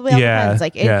depends. It probably all depends.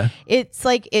 Like it's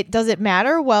like does it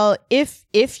matter? Well,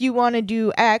 if you want to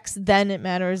do X, then it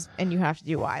matters and you have to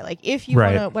do Y. Like if you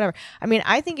want to whatever. I mean,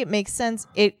 I think it makes sense.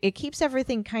 It keeps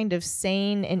everything kind of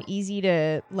sane and easy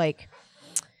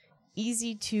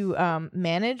to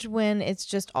manage when it's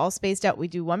just all spaced out. We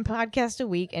do one podcast a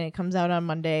week and it comes out on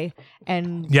Monday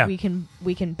and we can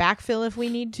backfill if we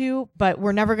need to, but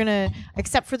we're never gonna,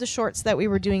 except for the shorts that we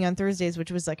were doing on Thursdays,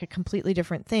 which was like a completely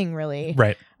different thing, really.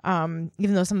 Right. Even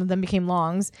though some of them became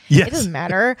longs, yes. It doesn't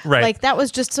matter. Right. Like that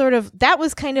was just that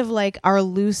was kind of like our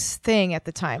loose thing at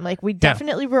the time. Like we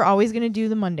definitely were always going to do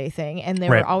the Monday thing and they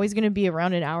were always going to be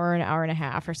around an hour and a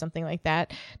half or something like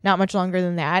that. Not much longer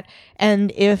than that.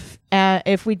 And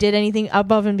if we did anything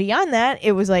above and beyond that,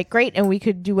 it was like great. And we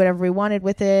could do whatever we wanted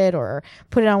with it or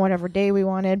put it on whatever day we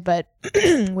wanted. But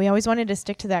we always wanted to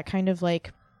stick to that kind of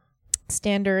like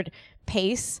standard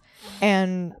pace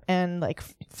and like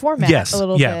format a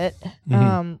little bit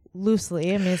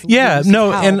loosely. I mean, it's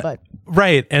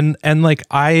right. And like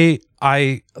I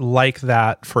like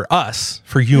that for us,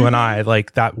 for you and I,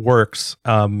 like that works.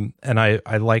 And I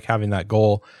like having that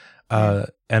goal. And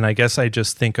I guess I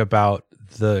just think about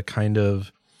the kind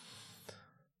of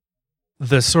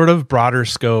the sort of broader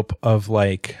scope of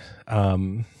like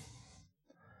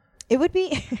it would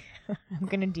be I'm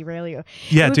going to derail you.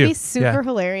 Yeah, it would be super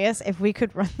hilarious if we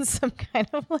could run some kind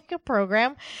of like a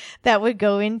program that would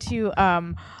go into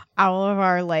all of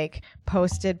our like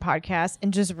posted podcasts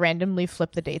and just randomly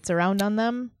flip the dates around on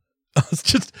them. It's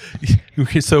just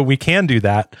so we can do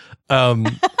that.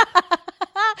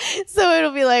 So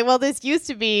it'll be like, well, this used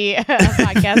to be a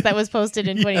podcast that was posted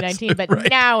in 2019, but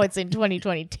now it's in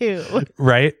 2022.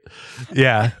 Right.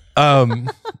 Yeah.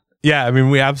 Yeah, I mean,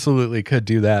 we absolutely could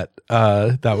do that.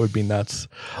 That would be nuts.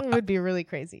 It would be really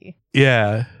crazy.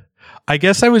 Yeah. I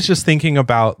guess I was just thinking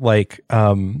about like,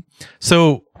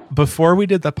 so before we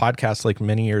did the podcast, like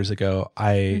many years ago,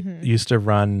 I used to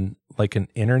run like an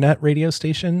internet radio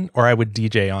station, or I would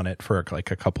DJ on it for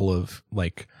like a couple of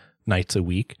like nights a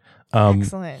week.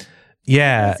 Excellent.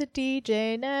 Yeah.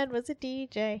 Ned was a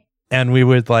DJ. And we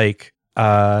would like,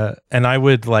 and I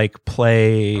would like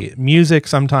play music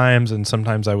sometimes, and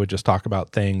sometimes I would just talk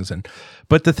about things.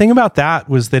 But the thing about that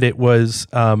was that it was,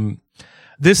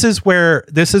 this is where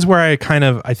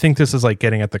I think this is like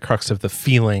getting at the crux of the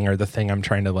feeling, or the thing I'm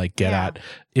trying to like get at,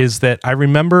 is that I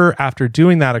remember after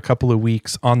doing that a couple of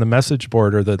weeks on the message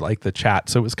board or the chat.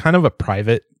 So it was kind of a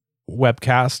private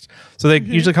webcast. So they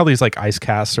usually call these like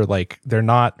icecasts, or like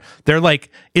they're like,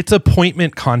 it's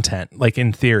appointment content, like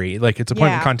in theory, like it's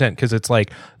appointment content, because it's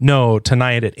like, no,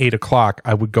 tonight at 8:00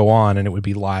 I would go on and it would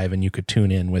be live and you could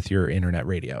tune in with your internet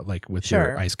radio, like with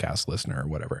your icecast listener or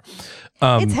whatever.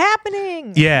 It's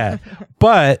happening. Yeah.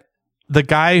 But the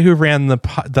guy who ran the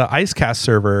icecast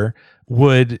server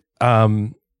would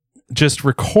just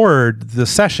record the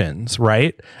sessions,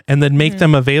 right? And then make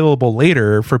them available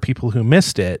later for people who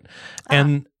missed it.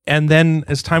 And then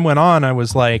as time went on, I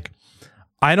was like,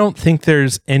 I don't think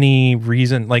there's any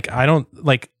reason, like,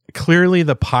 clearly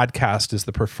the podcast is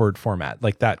the preferred format.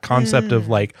 Like that concept of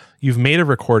like, you've made a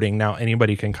recording, now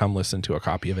anybody can come listen to a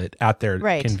copy of it at their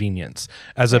convenience,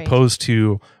 as opposed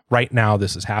to right now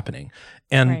this is happening.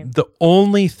 And the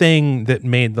only thing that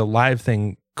made the live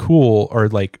thing cool, or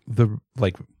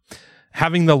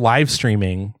having the live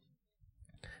streaming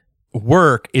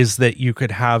work, is that you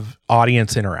could have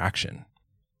audience interaction.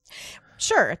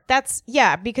 Sure. That's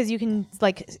because you can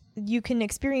like you can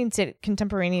experience it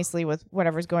contemporaneously with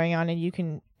whatever's going on, and you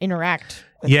can interact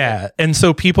with Yeah. it. And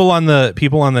so people on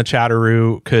the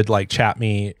Chatteroo could like chat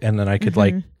me, and then I could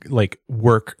like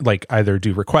work, like either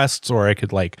do requests, or I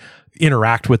could like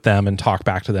interact with them and talk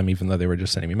back to them, even though they were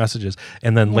just sending me messages.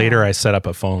 And then later I set up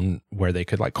a phone where they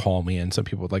could like call me, and so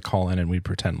people would like call in, and we'd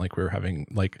pretend like we were having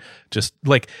like just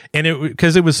like, and it,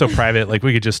 because it was so private, like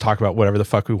we could just talk about whatever the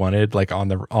fuck we wanted, like on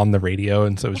the radio.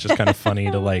 And so it was just kind of funny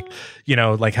to like, you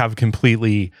know, like have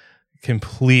completely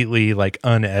like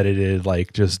unedited,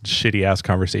 like just shitty ass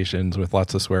conversations with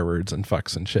lots of swear words and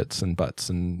fucks and shits and butts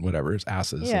and whatever's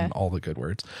asses and all the good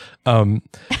words. And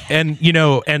you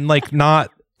know, and like not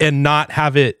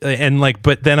have it, and like,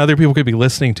 but then other people could be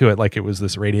listening to it like it was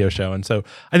this radio show. And so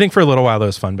I think for a little while that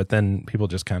was fun, but then people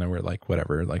just kind of were like,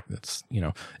 whatever, like it's, you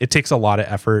know, it takes a lot of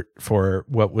effort for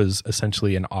what was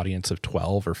essentially an audience of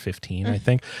 12 or 15. I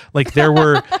think like there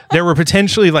were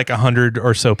potentially like 100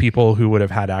 or so people who would have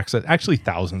had access. Actually,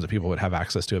 thousands of people would have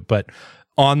access to it, but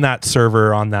on that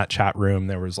server, on that chat room,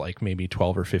 there was like maybe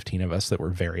 12 or 15 of us that were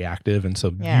very active. And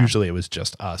so usually it was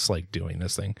just us like doing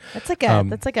this thing. That's like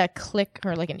a clique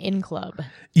or like an in club.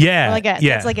 Yeah. Or like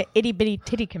it's like an itty bitty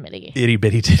titty committee. Itty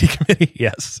bitty titty committee.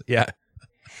 Yes. Yeah.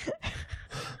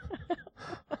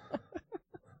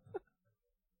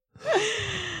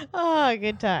 Oh,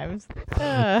 good times.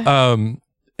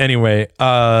 Anyway,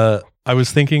 I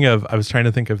was trying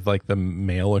to think of like the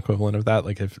male equivalent of that.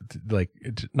 Like if like,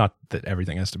 not that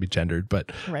everything has to be gendered,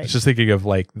 but I was just thinking of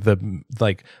like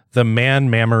the man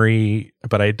mammary,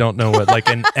 but I don't know what, like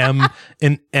an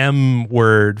M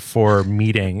word for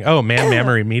meeting. Oh, man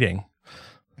mammary meeting.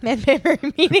 Man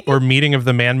mammary meeting. Or meeting of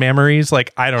the man mammaries.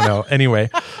 Like, I don't know. Anyway.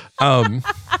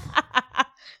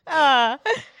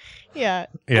 Yeah.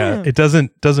 It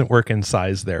doesn't work in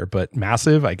size there, but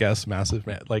massive, I guess. Massive,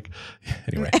 man. Like,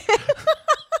 anyway.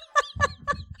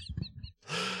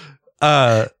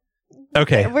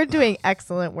 Okay. We're doing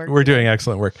excellent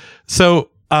work. So,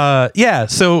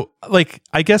 so like,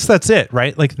 I guess that's it,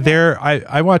 right? Like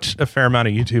I watch a fair amount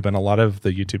of YouTube, and a lot of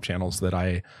the YouTube channels that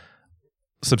I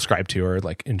subscribe to or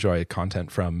like enjoy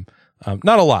content from,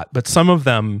 not a lot, but some of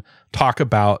them talk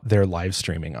about their live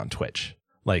streaming on Twitch.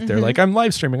 Like they're like, I'm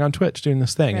live streaming on Twitch doing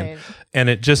this thing. Right. And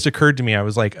it just occurred to me, I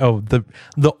was like, oh, the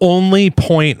only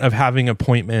point of having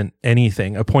appointment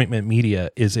media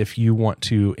is if you want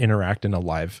to interact in a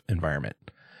live environment.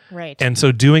 Right. And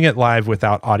so doing it live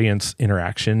without audience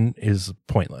interaction is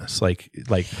pointless. Like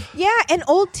yeah, and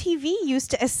old TV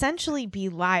used to essentially be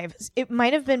live. It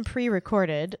might have been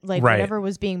pre-recorded, like whatever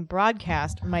was being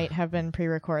broadcast might have been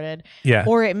pre-recorded. Yeah.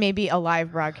 Or it may be a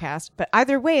live broadcast. But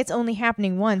either way, it's only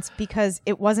happening once because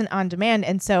it wasn't on demand.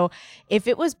 And so if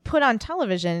it was put on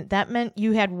television, that meant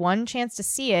you had one chance to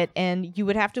see it, and you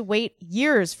would have to wait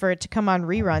years for it to come on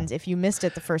reruns if you missed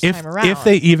it the first time around. If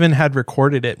they even had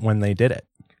recorded it when they did it.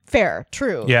 Fair,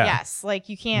 true. Yeah. Yes. Like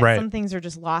you can't, some things are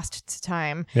just lost to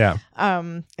time. Yeah.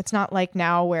 It's not like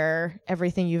now where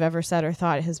everything you've ever said or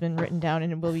thought has been written down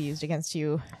and it will be used against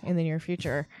you in the near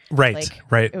future. Right. Like,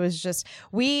 right. It was just,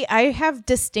 I have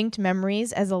distinct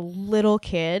memories as a little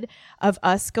kid of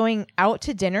us going out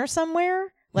to dinner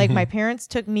somewhere. Like my parents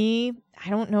took me, I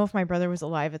don't know if my brother was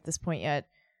alive at this point yet.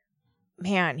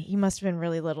 Man, he must have been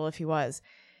really little if he was.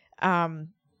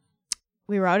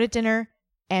 We were out at dinner.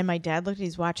 And my dad looked at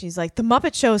his watch. He's like, "The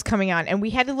Muppet Show is coming on," and we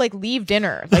had to like leave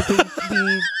dinner. Like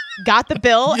we got the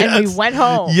bill and we went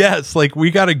home. Yes, like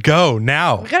we gotta go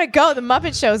now. We gotta go. The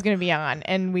Muppet Show is gonna be on,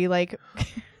 and we like.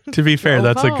 To be fair,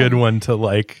 that's home. A good one to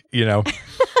like. You know,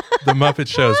 the Muppet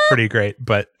Show is pretty great,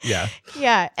 but yeah.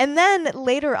 Yeah, and then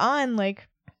later on, like,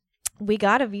 we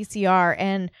got a VCR,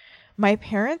 and my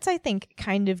parents, I think,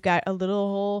 kind of got a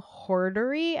little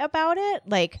hoardery about it.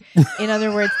 Like, in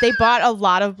other words, they bought a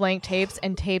lot of blank tapes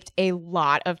and taped a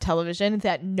lot of television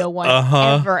that no one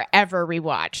ever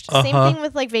rewatched. Same thing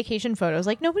with like vacation photos.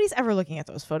 Like, nobody's ever looking at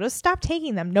those photos. Stop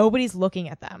taking them. Nobody's looking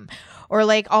at them. Or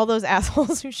like all those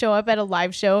assholes who show up at a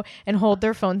live show and hold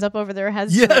their phones up over their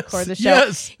heads to record the show.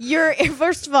 Yes. You're,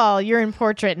 first of all, you're in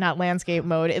portrait, not landscape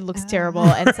mode. It looks terrible.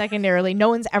 And secondarily, no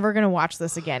one's ever going to watch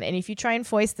this again. And if you try and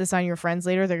foist this on your friends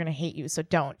later, they're going to hate you. So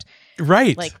don't.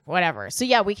 Right. Like, whatever. So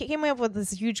yeah, we came up with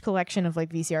this huge collection of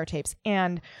like VCR tapes.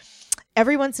 And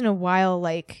every once in a while,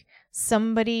 like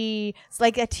somebody,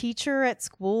 like a teacher at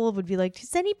school would be like,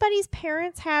 does anybody's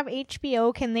parents have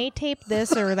HBO? Can they tape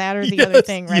this or that or the other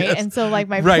thing, right? And so like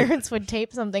my parents would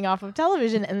tape something off of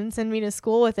television and then send me to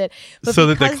school with it. But so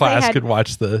that the class could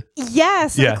watch the...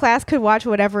 the class could watch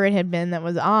whatever it had been that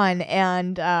was on,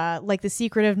 and like The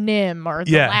Secret of Nim or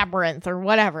The Labyrinth or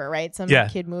whatever, right? Some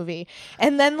kid movie.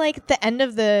 And then like the end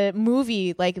of the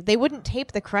movie, like they wouldn't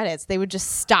tape the credits. They would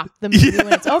just stop the movie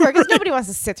when it's over, because nobody wants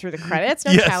to sit through the credits.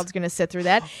 No child's going to sit through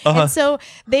that. And so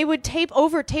they would tape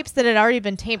over tapes that had already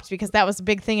been taped, because that was a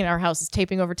big thing in our house, is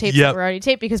taping over tapes that were already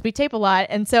taped, because we tape a lot.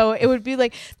 And so it would be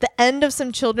like the end of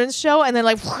some children's show, and then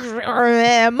like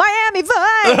Miami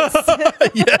Vice.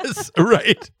 Yes,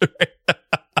 right. And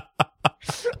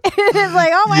it's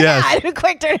like, oh my God,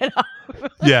 quick, turn it off.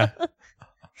 Yeah.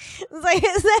 It's like,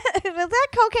 is that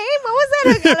cocaine? What was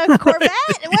that? A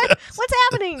Corvette? What's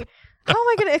happening? How am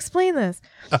I going to explain this?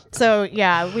 So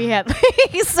yeah, we had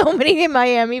like so many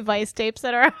Miami Vice tapes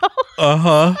at our house.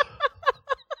 I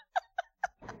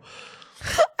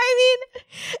mean,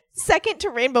 second to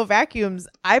Rainbow Vacuums,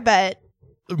 I bet.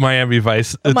 Miami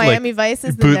Vice. Miami Vice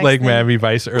is the bootleg next Miami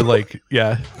Vice, or like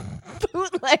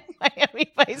bootleg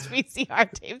Miami Vice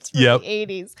VCR tapes from the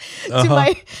 80s.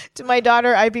 To my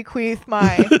daughter, I bequeath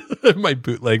my my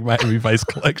bootleg Miami Vice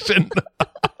collection.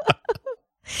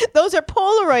 Those are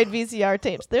Polaroid VCR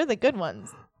tapes. They're the good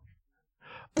ones.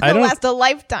 They'll last a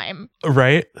lifetime.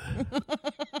 Right?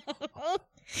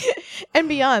 And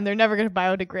beyond. They're never going to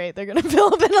biodegrade. They're going to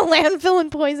fill up in a landfill and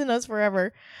poison us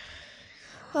forever.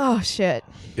 Oh, shit.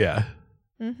 Yeah.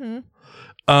 Mm-hmm.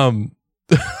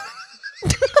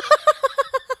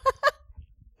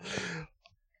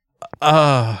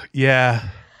 Yeah.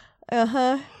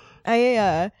 Uh-huh.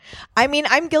 I mean,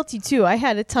 I'm guilty too. I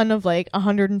had a ton of like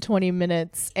 120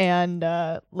 minutes and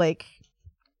Headbangers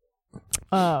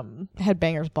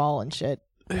Ball and shit.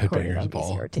 Headbangers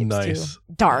Ball. Nice. Too.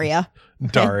 Daria.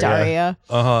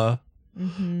 Uh-huh.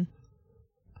 Mm-hmm.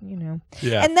 You know.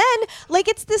 Yeah. And then like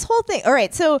it's this whole thing. All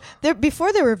right, so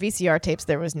before there were VCR tapes,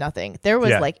 there was nothing. There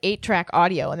was like 8-track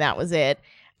audio, and that was it.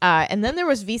 And then there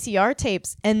was VCR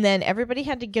tapes, and then everybody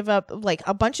had to give up. Like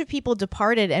a bunch of people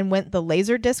departed and went the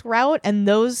Laserdisc route, and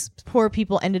those poor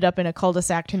people ended up in a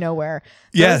cul-de-sac to nowhere.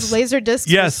 Those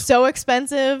Laserdiscs were so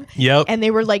expensive. Yep. And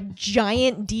they were like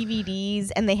giant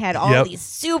DVDs, and they had all these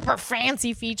super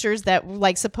fancy features that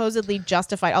like supposedly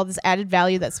justified all this added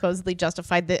value that supposedly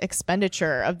justified the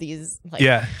expenditure of these. Like,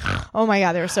 oh my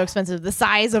God, they were so expensive. The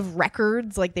size of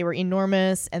records, like they were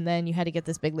enormous, and then you had to get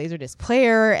this big Laserdisc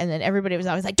player, and then everybody was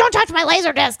always like, don't touch my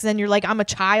laser discs. And you're like, I'm a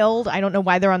child. I don't know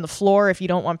why they're on the floor. If you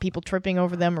don't want people tripping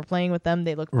over them or playing with them,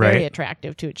 they look very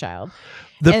attractive to a child.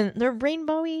 And they're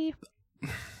rainbowy.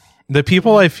 The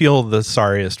people I feel the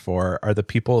sorriest for are the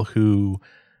people who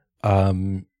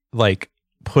like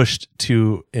pushed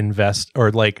to invest, or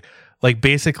like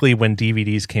basically when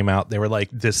DVDs came out, they were like,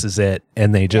 this is it.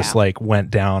 And they just like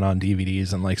went down on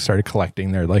DVDs and like started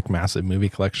collecting their like massive movie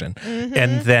collection.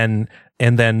 Mm-hmm.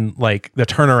 And then like the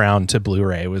turnaround to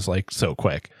Blu-ray was like so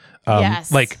quick.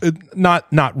 Like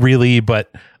not really,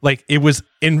 but like it was,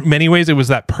 in many ways it was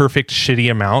that perfect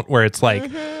shitty amount where it's like,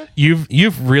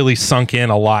 you've really sunk in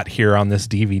a lot here on this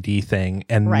DVD thing.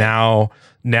 And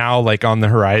now like on the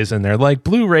horizon, they're like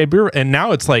Blu-ray, and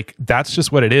now it's like, that's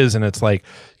just what it is. And it's like,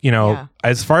 you know,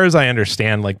 as far as I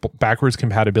understand, like backwards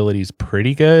compatibility is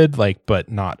pretty good, like,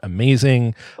 but not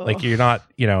amazing. Like you're not,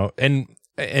 you know, and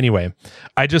anyway,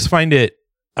 I just find it,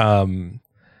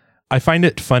 I find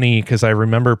it funny because I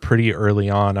remember pretty early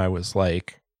on, I was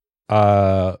like,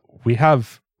 we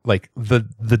have like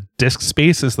the disc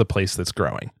space is the place that's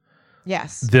growing.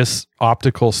 Yes. This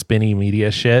optical spinny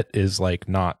media shit is like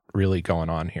not really going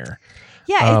on here.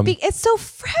 Yeah, it's so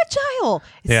fragile.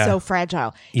 It's so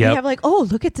fragile. You have like, oh,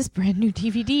 look at this brand new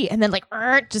DVD. And then like,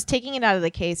 just taking it out of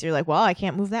the case, you're like, well, I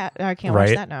can't move that. I can't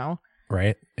watch that now.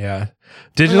 Right. Yeah.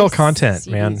 Digital content,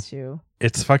 man. Too.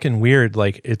 It's fucking weird.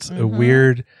 Like it's a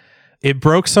weird, it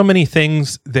broke so many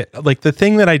things that like the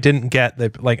thing that I didn't get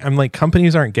that like, I'm like,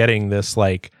 companies aren't getting this,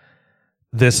 like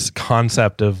this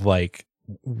concept of like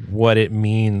what it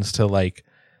means to like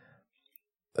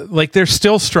they're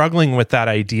still struggling with that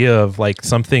idea of like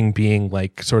something being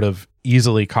like sort of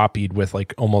easily copied with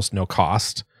like almost no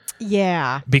cost.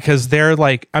 Yeah. Because they're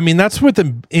like, I mean, that's what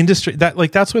the industry, that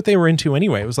like, that's what they were into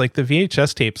anyway. It was like the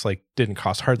VHS tapes like didn't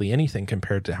cost hardly anything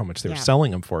compared to how much they were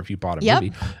selling them for if you bought a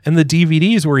movie. And the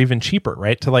DVDs were even cheaper,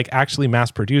 right? To like actually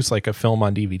mass produce like a film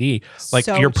on DVD, like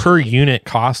your per unit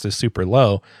cost is super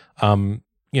low.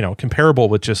 You know, comparable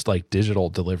with just like digital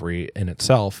delivery in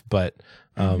itself. But,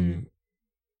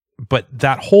 but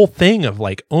that whole thing of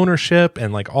like ownership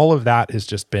and like all of that has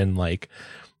just been like,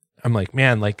 I'm like,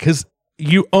 man, like, because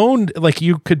you owned, like,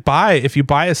 you could buy, if you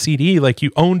buy a CD, like,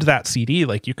 you owned that CD,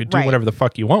 like, you could do whatever the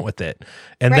fuck you want with it.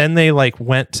 And then they like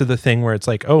went to the thing where it's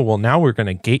like, oh, well, now we're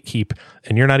going to gatekeep,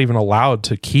 and you're not even allowed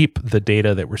to keep the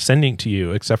data that we're sending to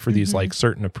you except for these like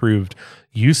certain approved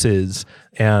uses.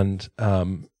 And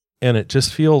it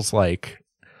just feels like,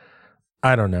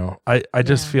 I don't know. I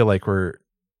just feel like we're,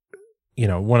 you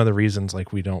know, one of the reasons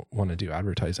like we don't want to do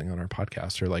advertising on our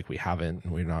podcast, or like we haven't,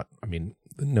 and we're not, I mean,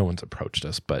 no one's approached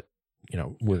us, but you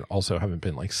know, we also haven't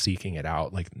been like seeking it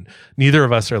out. Like neither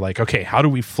of us are like, okay, how do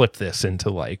we flip this into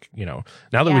like, you know,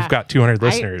 now that we've got 200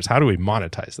 listeners, how do we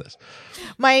monetize this?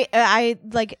 I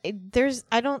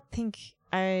don't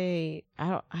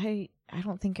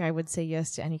think I would say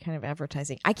yes to any kind of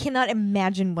advertising. I cannot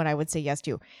imagine what I would say yes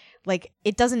to. Like,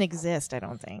 it doesn't exist, I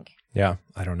don't think. Yeah,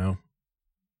 I don't know.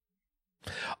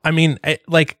 I mean,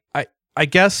 I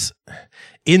guess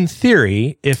in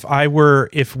theory, if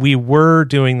we were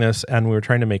doing this and we were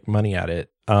trying to make money at it,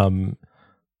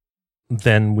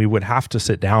 then we would have to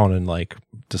sit down and like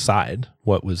decide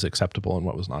what was acceptable and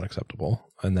what was not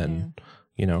acceptable. And then,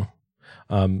 you know,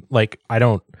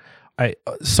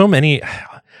 so many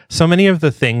of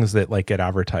the things that like get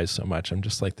advertised so much, I'm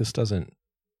just like, this doesn't,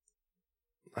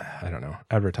 I don't know.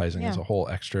 Advertising is a whole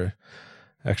extra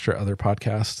other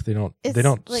podcast. They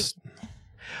don't like,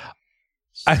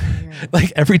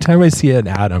 like every time I see an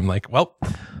ad, I'm like, well,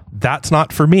 that's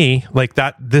not for me. Like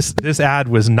that, this ad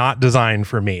was not designed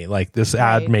for me. Like this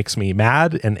ad makes me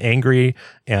mad and angry,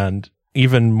 and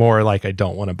even more like I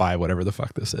don't want to buy whatever the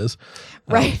fuck this is.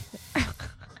 Right.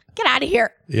 Get out of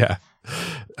here. Yeah.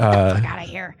 Get the fuck out of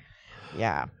here.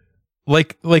 Yeah.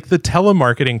 Like the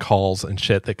telemarketing calls and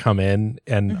shit that come in,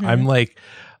 and I'm like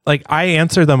I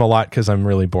answer them a lot because I'm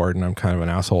really bored and I'm kind of an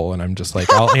asshole, and I'm just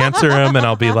like, I'll answer them and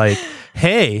I'll be like,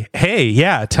 hey,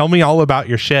 yeah, tell me all about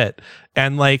your shit.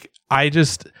 And like, I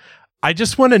just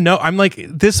want to know, I'm like,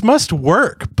 this must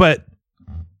work, but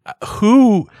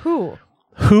who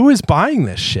is buying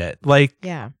this shit? Like,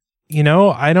 you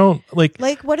know, I don't like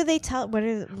what do they tell? What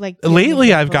are like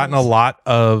lately? I've gotten a lot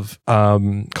of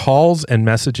calls and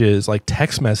messages, like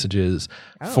text messages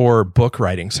for book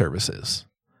writing services.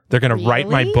 They're going to write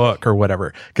my book or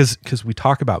whatever. Cause we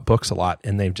talk about books a lot,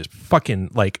 and they've just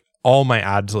fucking like, all my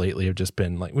ads lately have just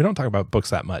been like, we don't talk about books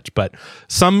that much, but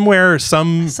somewhere,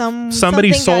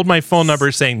 somebody sold my phone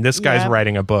number saying this guy's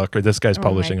writing a book or this guy's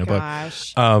publishing a book.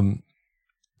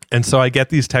 And so I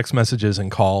get these text messages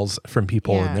and calls from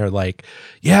people, and they're like,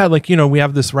 yeah, like, you know, we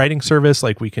have this writing service.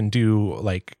 Like we can do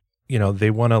like, you know,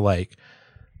 they want to like,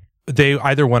 they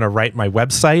either want to write my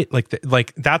website,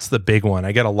 like that's the big one.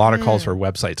 I get a lot of calls for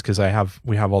websites because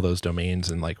we have all those domains,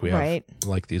 and like we have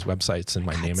like these websites and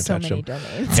my name attached to them.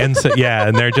 Domains. And so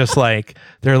and they're just like,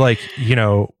 you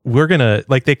know, we're gonna,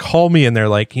 like, they call me and they're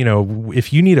like, you know,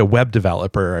 if you need a web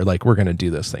developer, like we're gonna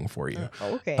do this thing for you.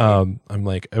 Okay. I'm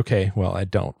like, okay, well, I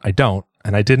don't,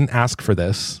 and I didn't ask for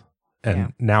this,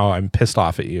 and now I'm pissed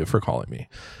off at you for calling me.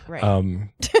 Right.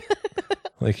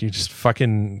 Like, you just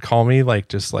fucking call me, like,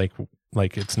 just like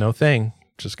it's no thing.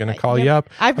 Just going to call you up.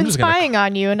 I've been spying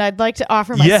on you, and I'd like to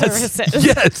offer my services.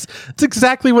 Yes. It's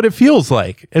exactly what it feels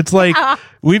like. It's like,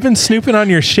 we've been snooping on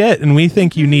your shit, and we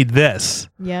think you need this.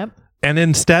 Yep. And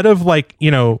instead of like,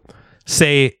 you know,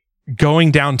 say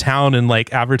going downtown and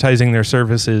like advertising their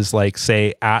services, like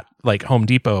say at like Home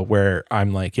Depot, where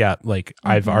I'm like, yeah, like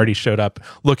I've already showed up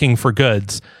looking for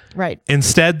goods. Right.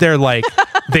 Instead, they're like,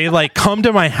 they like come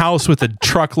to my house with a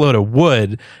truckload of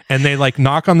wood, and they like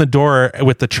knock on the door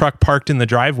with the truck parked in the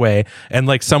driveway, and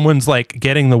like someone's like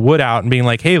getting the wood out and being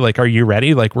like, hey, like, are you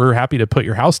ready? Like, we're happy to put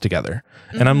your house together.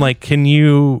 And I'm like, can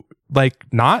you like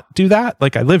not do that?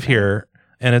 Like, I live here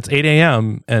and it's 8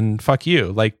 a.m. and fuck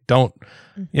you. Like, don't,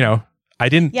 you know, I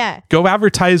didn't go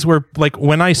advertise where, like,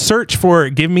 when I search for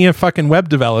give me a fucking web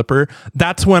developer,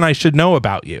 that's when I should know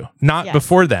about you, not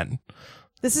before then.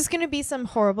 This is going to be some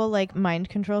horrible like mind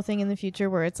control thing in the future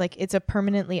where it's like it's a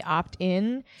permanently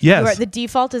opt-in. Yes. The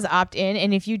default is opt-in,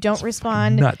 and if you don't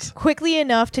respond quickly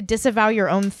enough to disavow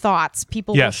your own thoughts,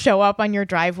 people will show up on your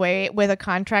driveway with a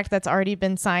contract that's already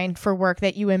been signed for work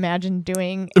that you imagined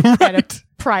doing at a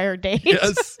prior date.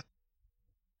 Yes.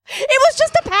 It was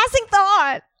just a passing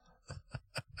thought.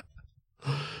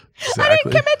 Exactly. I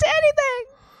didn't commit to anything.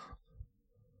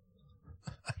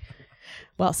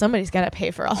 Well, somebody's got to pay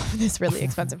for all of this really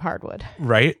expensive hardwood.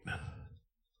 Right.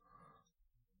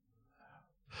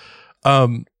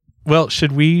 Well,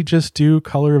 should we just do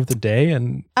color of the day?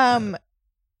 And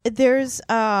there's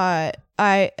I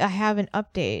have an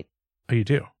update. Oh, you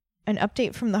do? An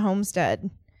update from the homestead.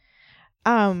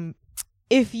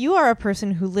 If you are a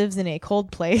person who lives in a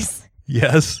cold place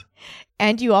Yes.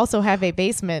 and you also have a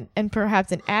basement and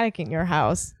perhaps an attic in your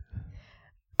house,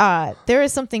 there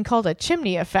is something called a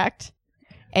chimney effect.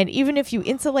 And even if you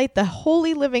insulate the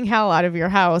holy living hell out of your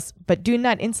house, but do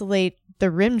not insulate the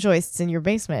rim joists in your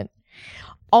basement,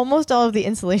 almost all of the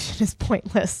insulation is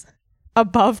pointless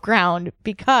above ground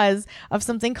because of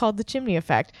something called the chimney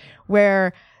effect,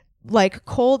 where like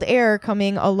cold air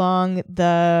coming along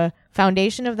the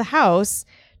foundation of the house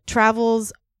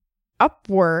travels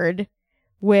upward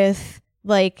with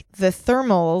like the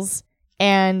thermals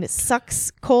and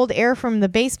sucks cold air from the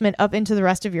basement up into the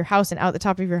rest of your house and out the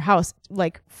top of your house.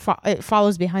 Like it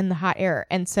follows behind the hot air.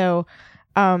 And so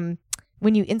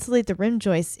when you insulate the rim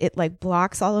joists, it like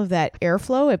blocks all of that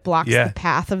airflow. It blocks the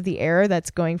path of the air that's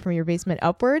going from your basement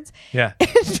upwards. Yeah.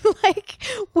 And like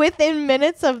within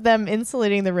minutes of them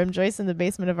insulating the rim joists in the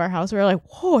basement of our house, we were like,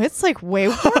 whoa, it's like way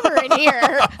warmer in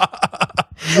here.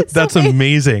 That's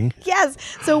amazing. Yes.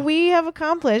 So we have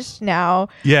accomplished now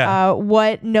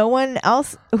what no one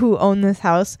else who owned this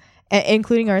house,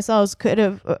 including ourselves, could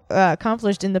have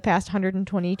accomplished in the past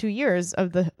 122 years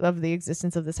of the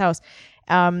existence of this house.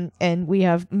 And we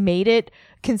have made it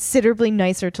considerably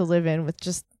nicer to live in with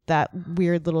just that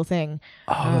weird little thing.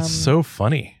 Oh, that's so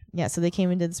funny. Yeah, so they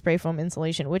came and did spray foam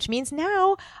insulation, which means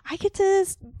now I get to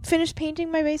finish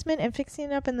painting my basement and fixing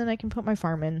it up, and then I can put my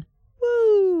farm in.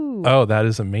 Woo! Oh, that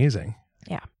is amazing.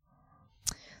 Yeah.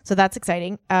 So that's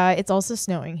exciting. It's also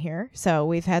snowing here. So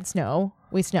we've had snow.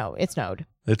 It snowed. It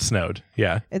snowed.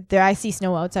 Yeah. I see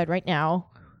snow outside right now.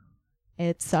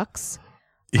 It sucks.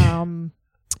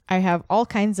 I have all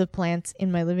kinds of plants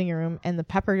in my living room, and the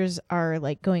peppers are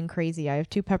like going crazy. I have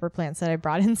 2 pepper plants that I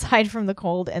brought inside from the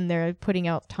cold, and they're putting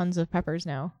out tons of peppers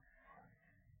now.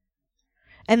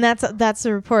 And that's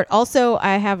the report. Also,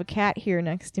 I have a cat here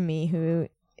next to me who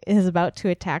is about to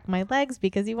attack my legs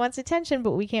because he wants attention,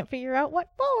 but we can't figure out what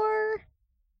for.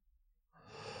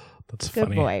 That's good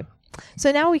funny. Boy.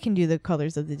 So now we can do the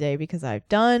colors of the day because I've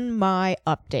done my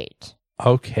update.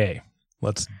 Okay,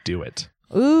 let's do it.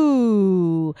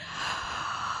 Ooh.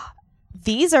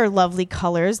 These are lovely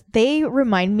colors. They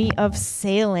remind me of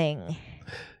sailing.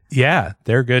 Yeah,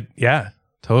 they're good. Yeah,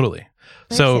 totally.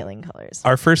 They're so sailing colors.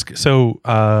 Our first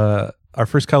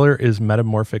color is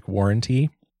Metamorphic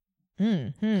Warranty.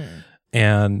 Mm-hmm.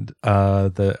 And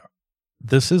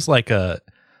this is like a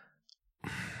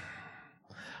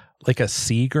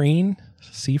sea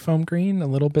foam green, a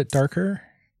little bit darker.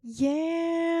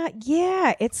 Yeah.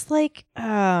 It's like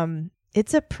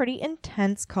it's a pretty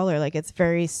intense color. Like it's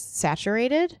very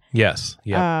saturated. Yes.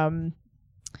 Yeah.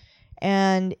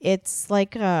 And it's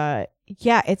like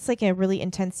it's like a really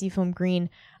intense seafoam green.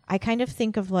 I kind of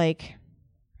think of like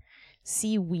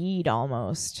seaweed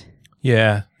almost.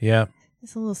 Yeah.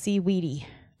 It's a little seaweedy.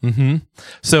 Mm-hmm.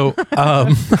 So,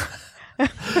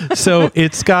 so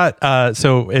it's got,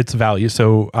 so it's value.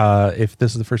 So, if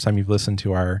this is the first time you've listened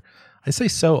to I say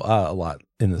a lot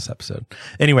in this episode.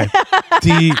 Anyway,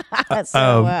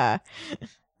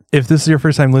 if this is your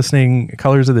first time listening,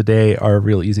 colors of the day are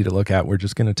real easy to look at. We're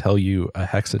just going to tell you a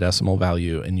hexadecimal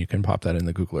value, and you can pop that in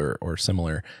the Googler or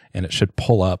similar, and it should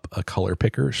pull up a color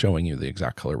picker showing you the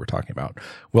exact color we're talking about.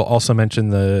 We'll also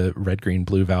mention the red, green,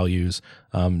 blue values,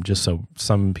 just so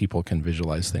some people can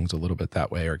visualize things a little bit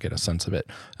that way or get a sense of it.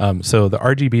 So the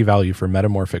RGB value for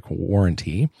Metamorphic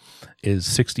Warranty is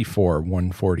 64,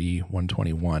 140,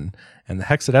 121, and the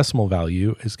hexadecimal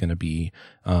value is going to be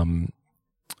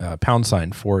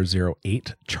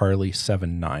 #408 Charlie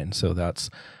 79. So that's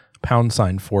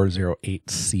 #408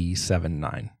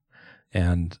 C79.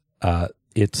 And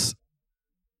it's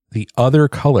the other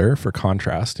color for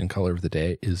contrast in color of the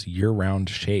day is year-round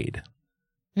shade.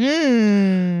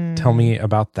 Tell me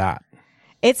about that.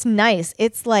 It's nice.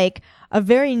 It's like a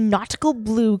very nautical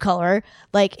blue color.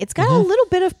 Like it's got a little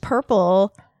bit of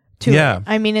purple to it.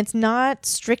 I mean, it's not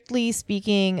strictly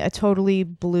speaking a totally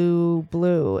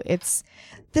blue. It's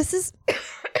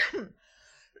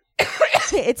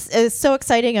so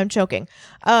exciting. I'm choking.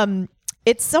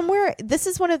 It's somewhere. This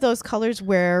is one of those colors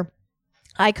where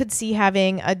I could see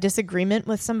having a disagreement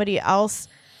with somebody else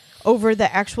over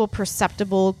the actual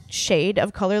perceptible shade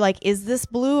of color. Like, is this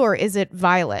blue or is it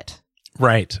violet?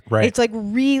 Right. It's like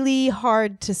really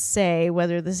hard to say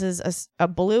whether this is a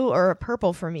blue or a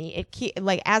purple for me.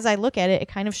 Like as I look at it, it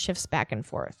kind of shifts back and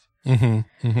forth.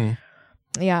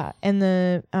 Yeah, and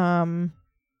the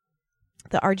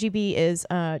RGB is.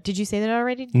 Did you say that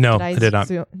already? No, I did not.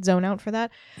 Zone out for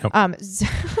that. Nope. I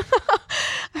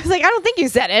was like, I don't think you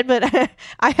said it, but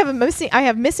I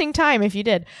have missing time if you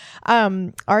did.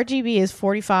 RGB is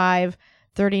 45,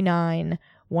 39,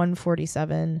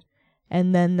 147.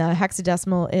 And then the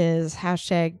hexadecimal is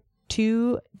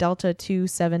 2 Delta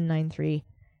 2793.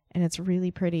 And it's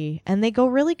really pretty. And they go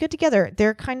really good together.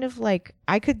 They're kind of like,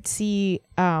 I could see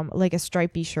like a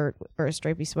stripy shirt or a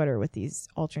stripy sweater with these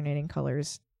alternating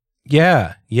colors.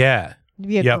 Yeah. It'd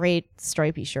be a great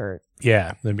stripy shirt.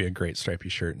 Yeah. That'd be a great stripy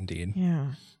shirt indeed.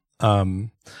 Yeah.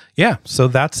 So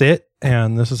that's it.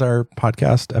 And this is our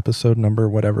podcast episode number,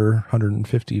 whatever,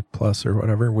 150 plus or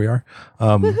whatever we are.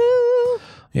 Woohoo!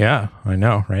 Yeah, I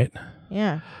know, right?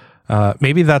 Yeah.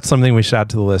 Maybe that's something we should add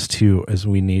to the list too, is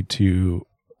we need to,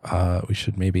 we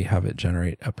should maybe have it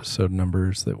generate episode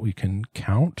numbers that we can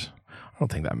count. I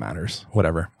don't think that matters.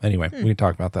 Whatever. Anyway, we can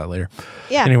talk about that later.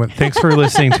 Yeah. Anyway, thanks for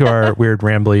listening to our weird,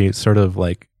 rambly sort of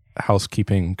like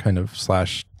housekeeping kind of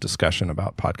 / discussion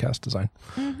about podcast design.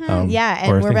 Yeah,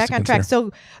 and we're back on track.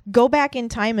 So go back in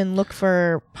time and look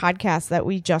for podcasts that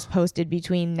we just posted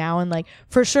between now and like,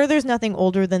 for sure there's nothing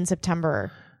older than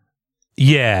September.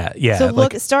 Yeah. So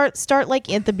look, start like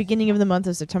at the beginning of the month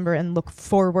of September and look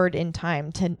forward in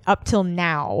time to up till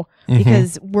now,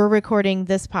 because we're recording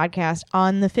this podcast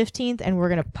on the 15th and we're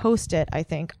going to post it, I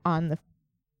think, on the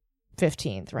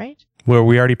 15th, right? Well,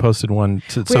 we already posted one.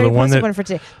 So we already posted one for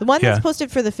today. The one that's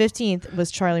posted for the 15th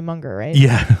was Charlie Munger, right?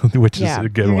 Yeah, which is a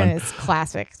good one. It's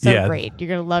classic. So great. You're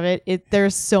going to love it.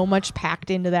 There's so much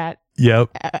packed into that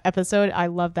episode. I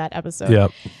love that episode.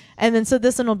 Yep. And then so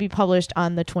this one will be published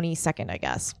on the 22nd, I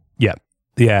guess. Yep.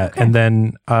 Yeah. Okay. And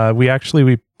then I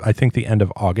think the end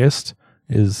of August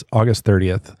is August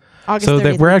 30th. So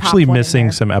that we're actually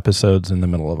missing some episodes in the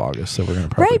middle of August. So we're going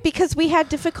to probably... Right, because we had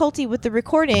difficulty with the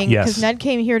recording because Ned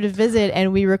came here to visit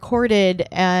and we recorded,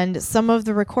 and some of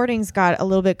the recordings got a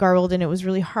little bit garbled and it was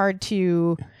really hard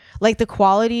to... Like the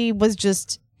quality was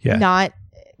just not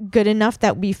good enough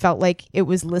that we felt like it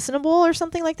was listenable or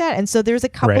something like that. And so there's a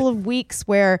couple of weeks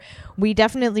where we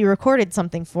definitely recorded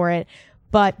something for it,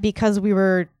 but because we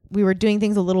were doing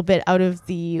things a little bit out of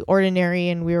the ordinary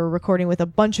and we were recording with a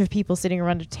bunch of people sitting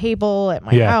around a table at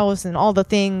my house and all the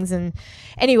things. And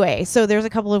anyway, so there's a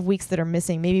couple of weeks that are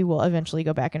missing. Maybe we'll eventually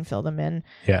go back and fill them in.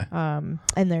 Yeah.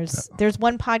 And there's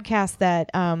one podcast that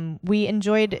we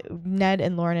enjoyed, Ned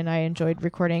and Lauren and I enjoyed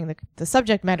recording the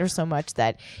subject matter so much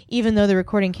that even though the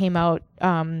recording came out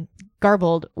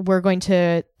garbled, we're going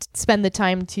to spend the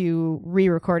time to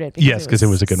re-record it. Because it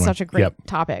was a good one. Such a great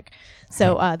topic.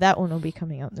 So that one will be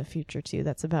coming out in the future too.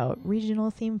 That's about regional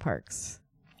theme parks.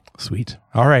 Sweet.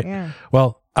 All right. Yeah.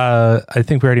 Well, I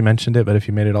think we already mentioned it, but if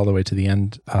you made it all the way to the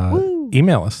end,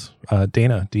 email us,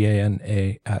 Dana,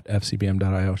 DANA at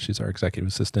fcbm.io. She's our executive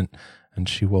assistant, and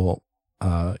she will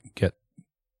get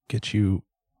you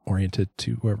oriented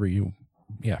to whoever you.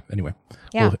 Yeah. Anyway.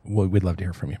 Yeah. We'd love to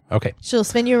hear from you. Okay. She'll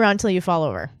spin you around till you fall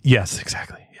over. Yes.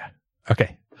 Exactly. Yeah.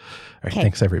 Okay. All right.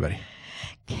 Thanks, everybody.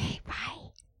 Okay. Bye.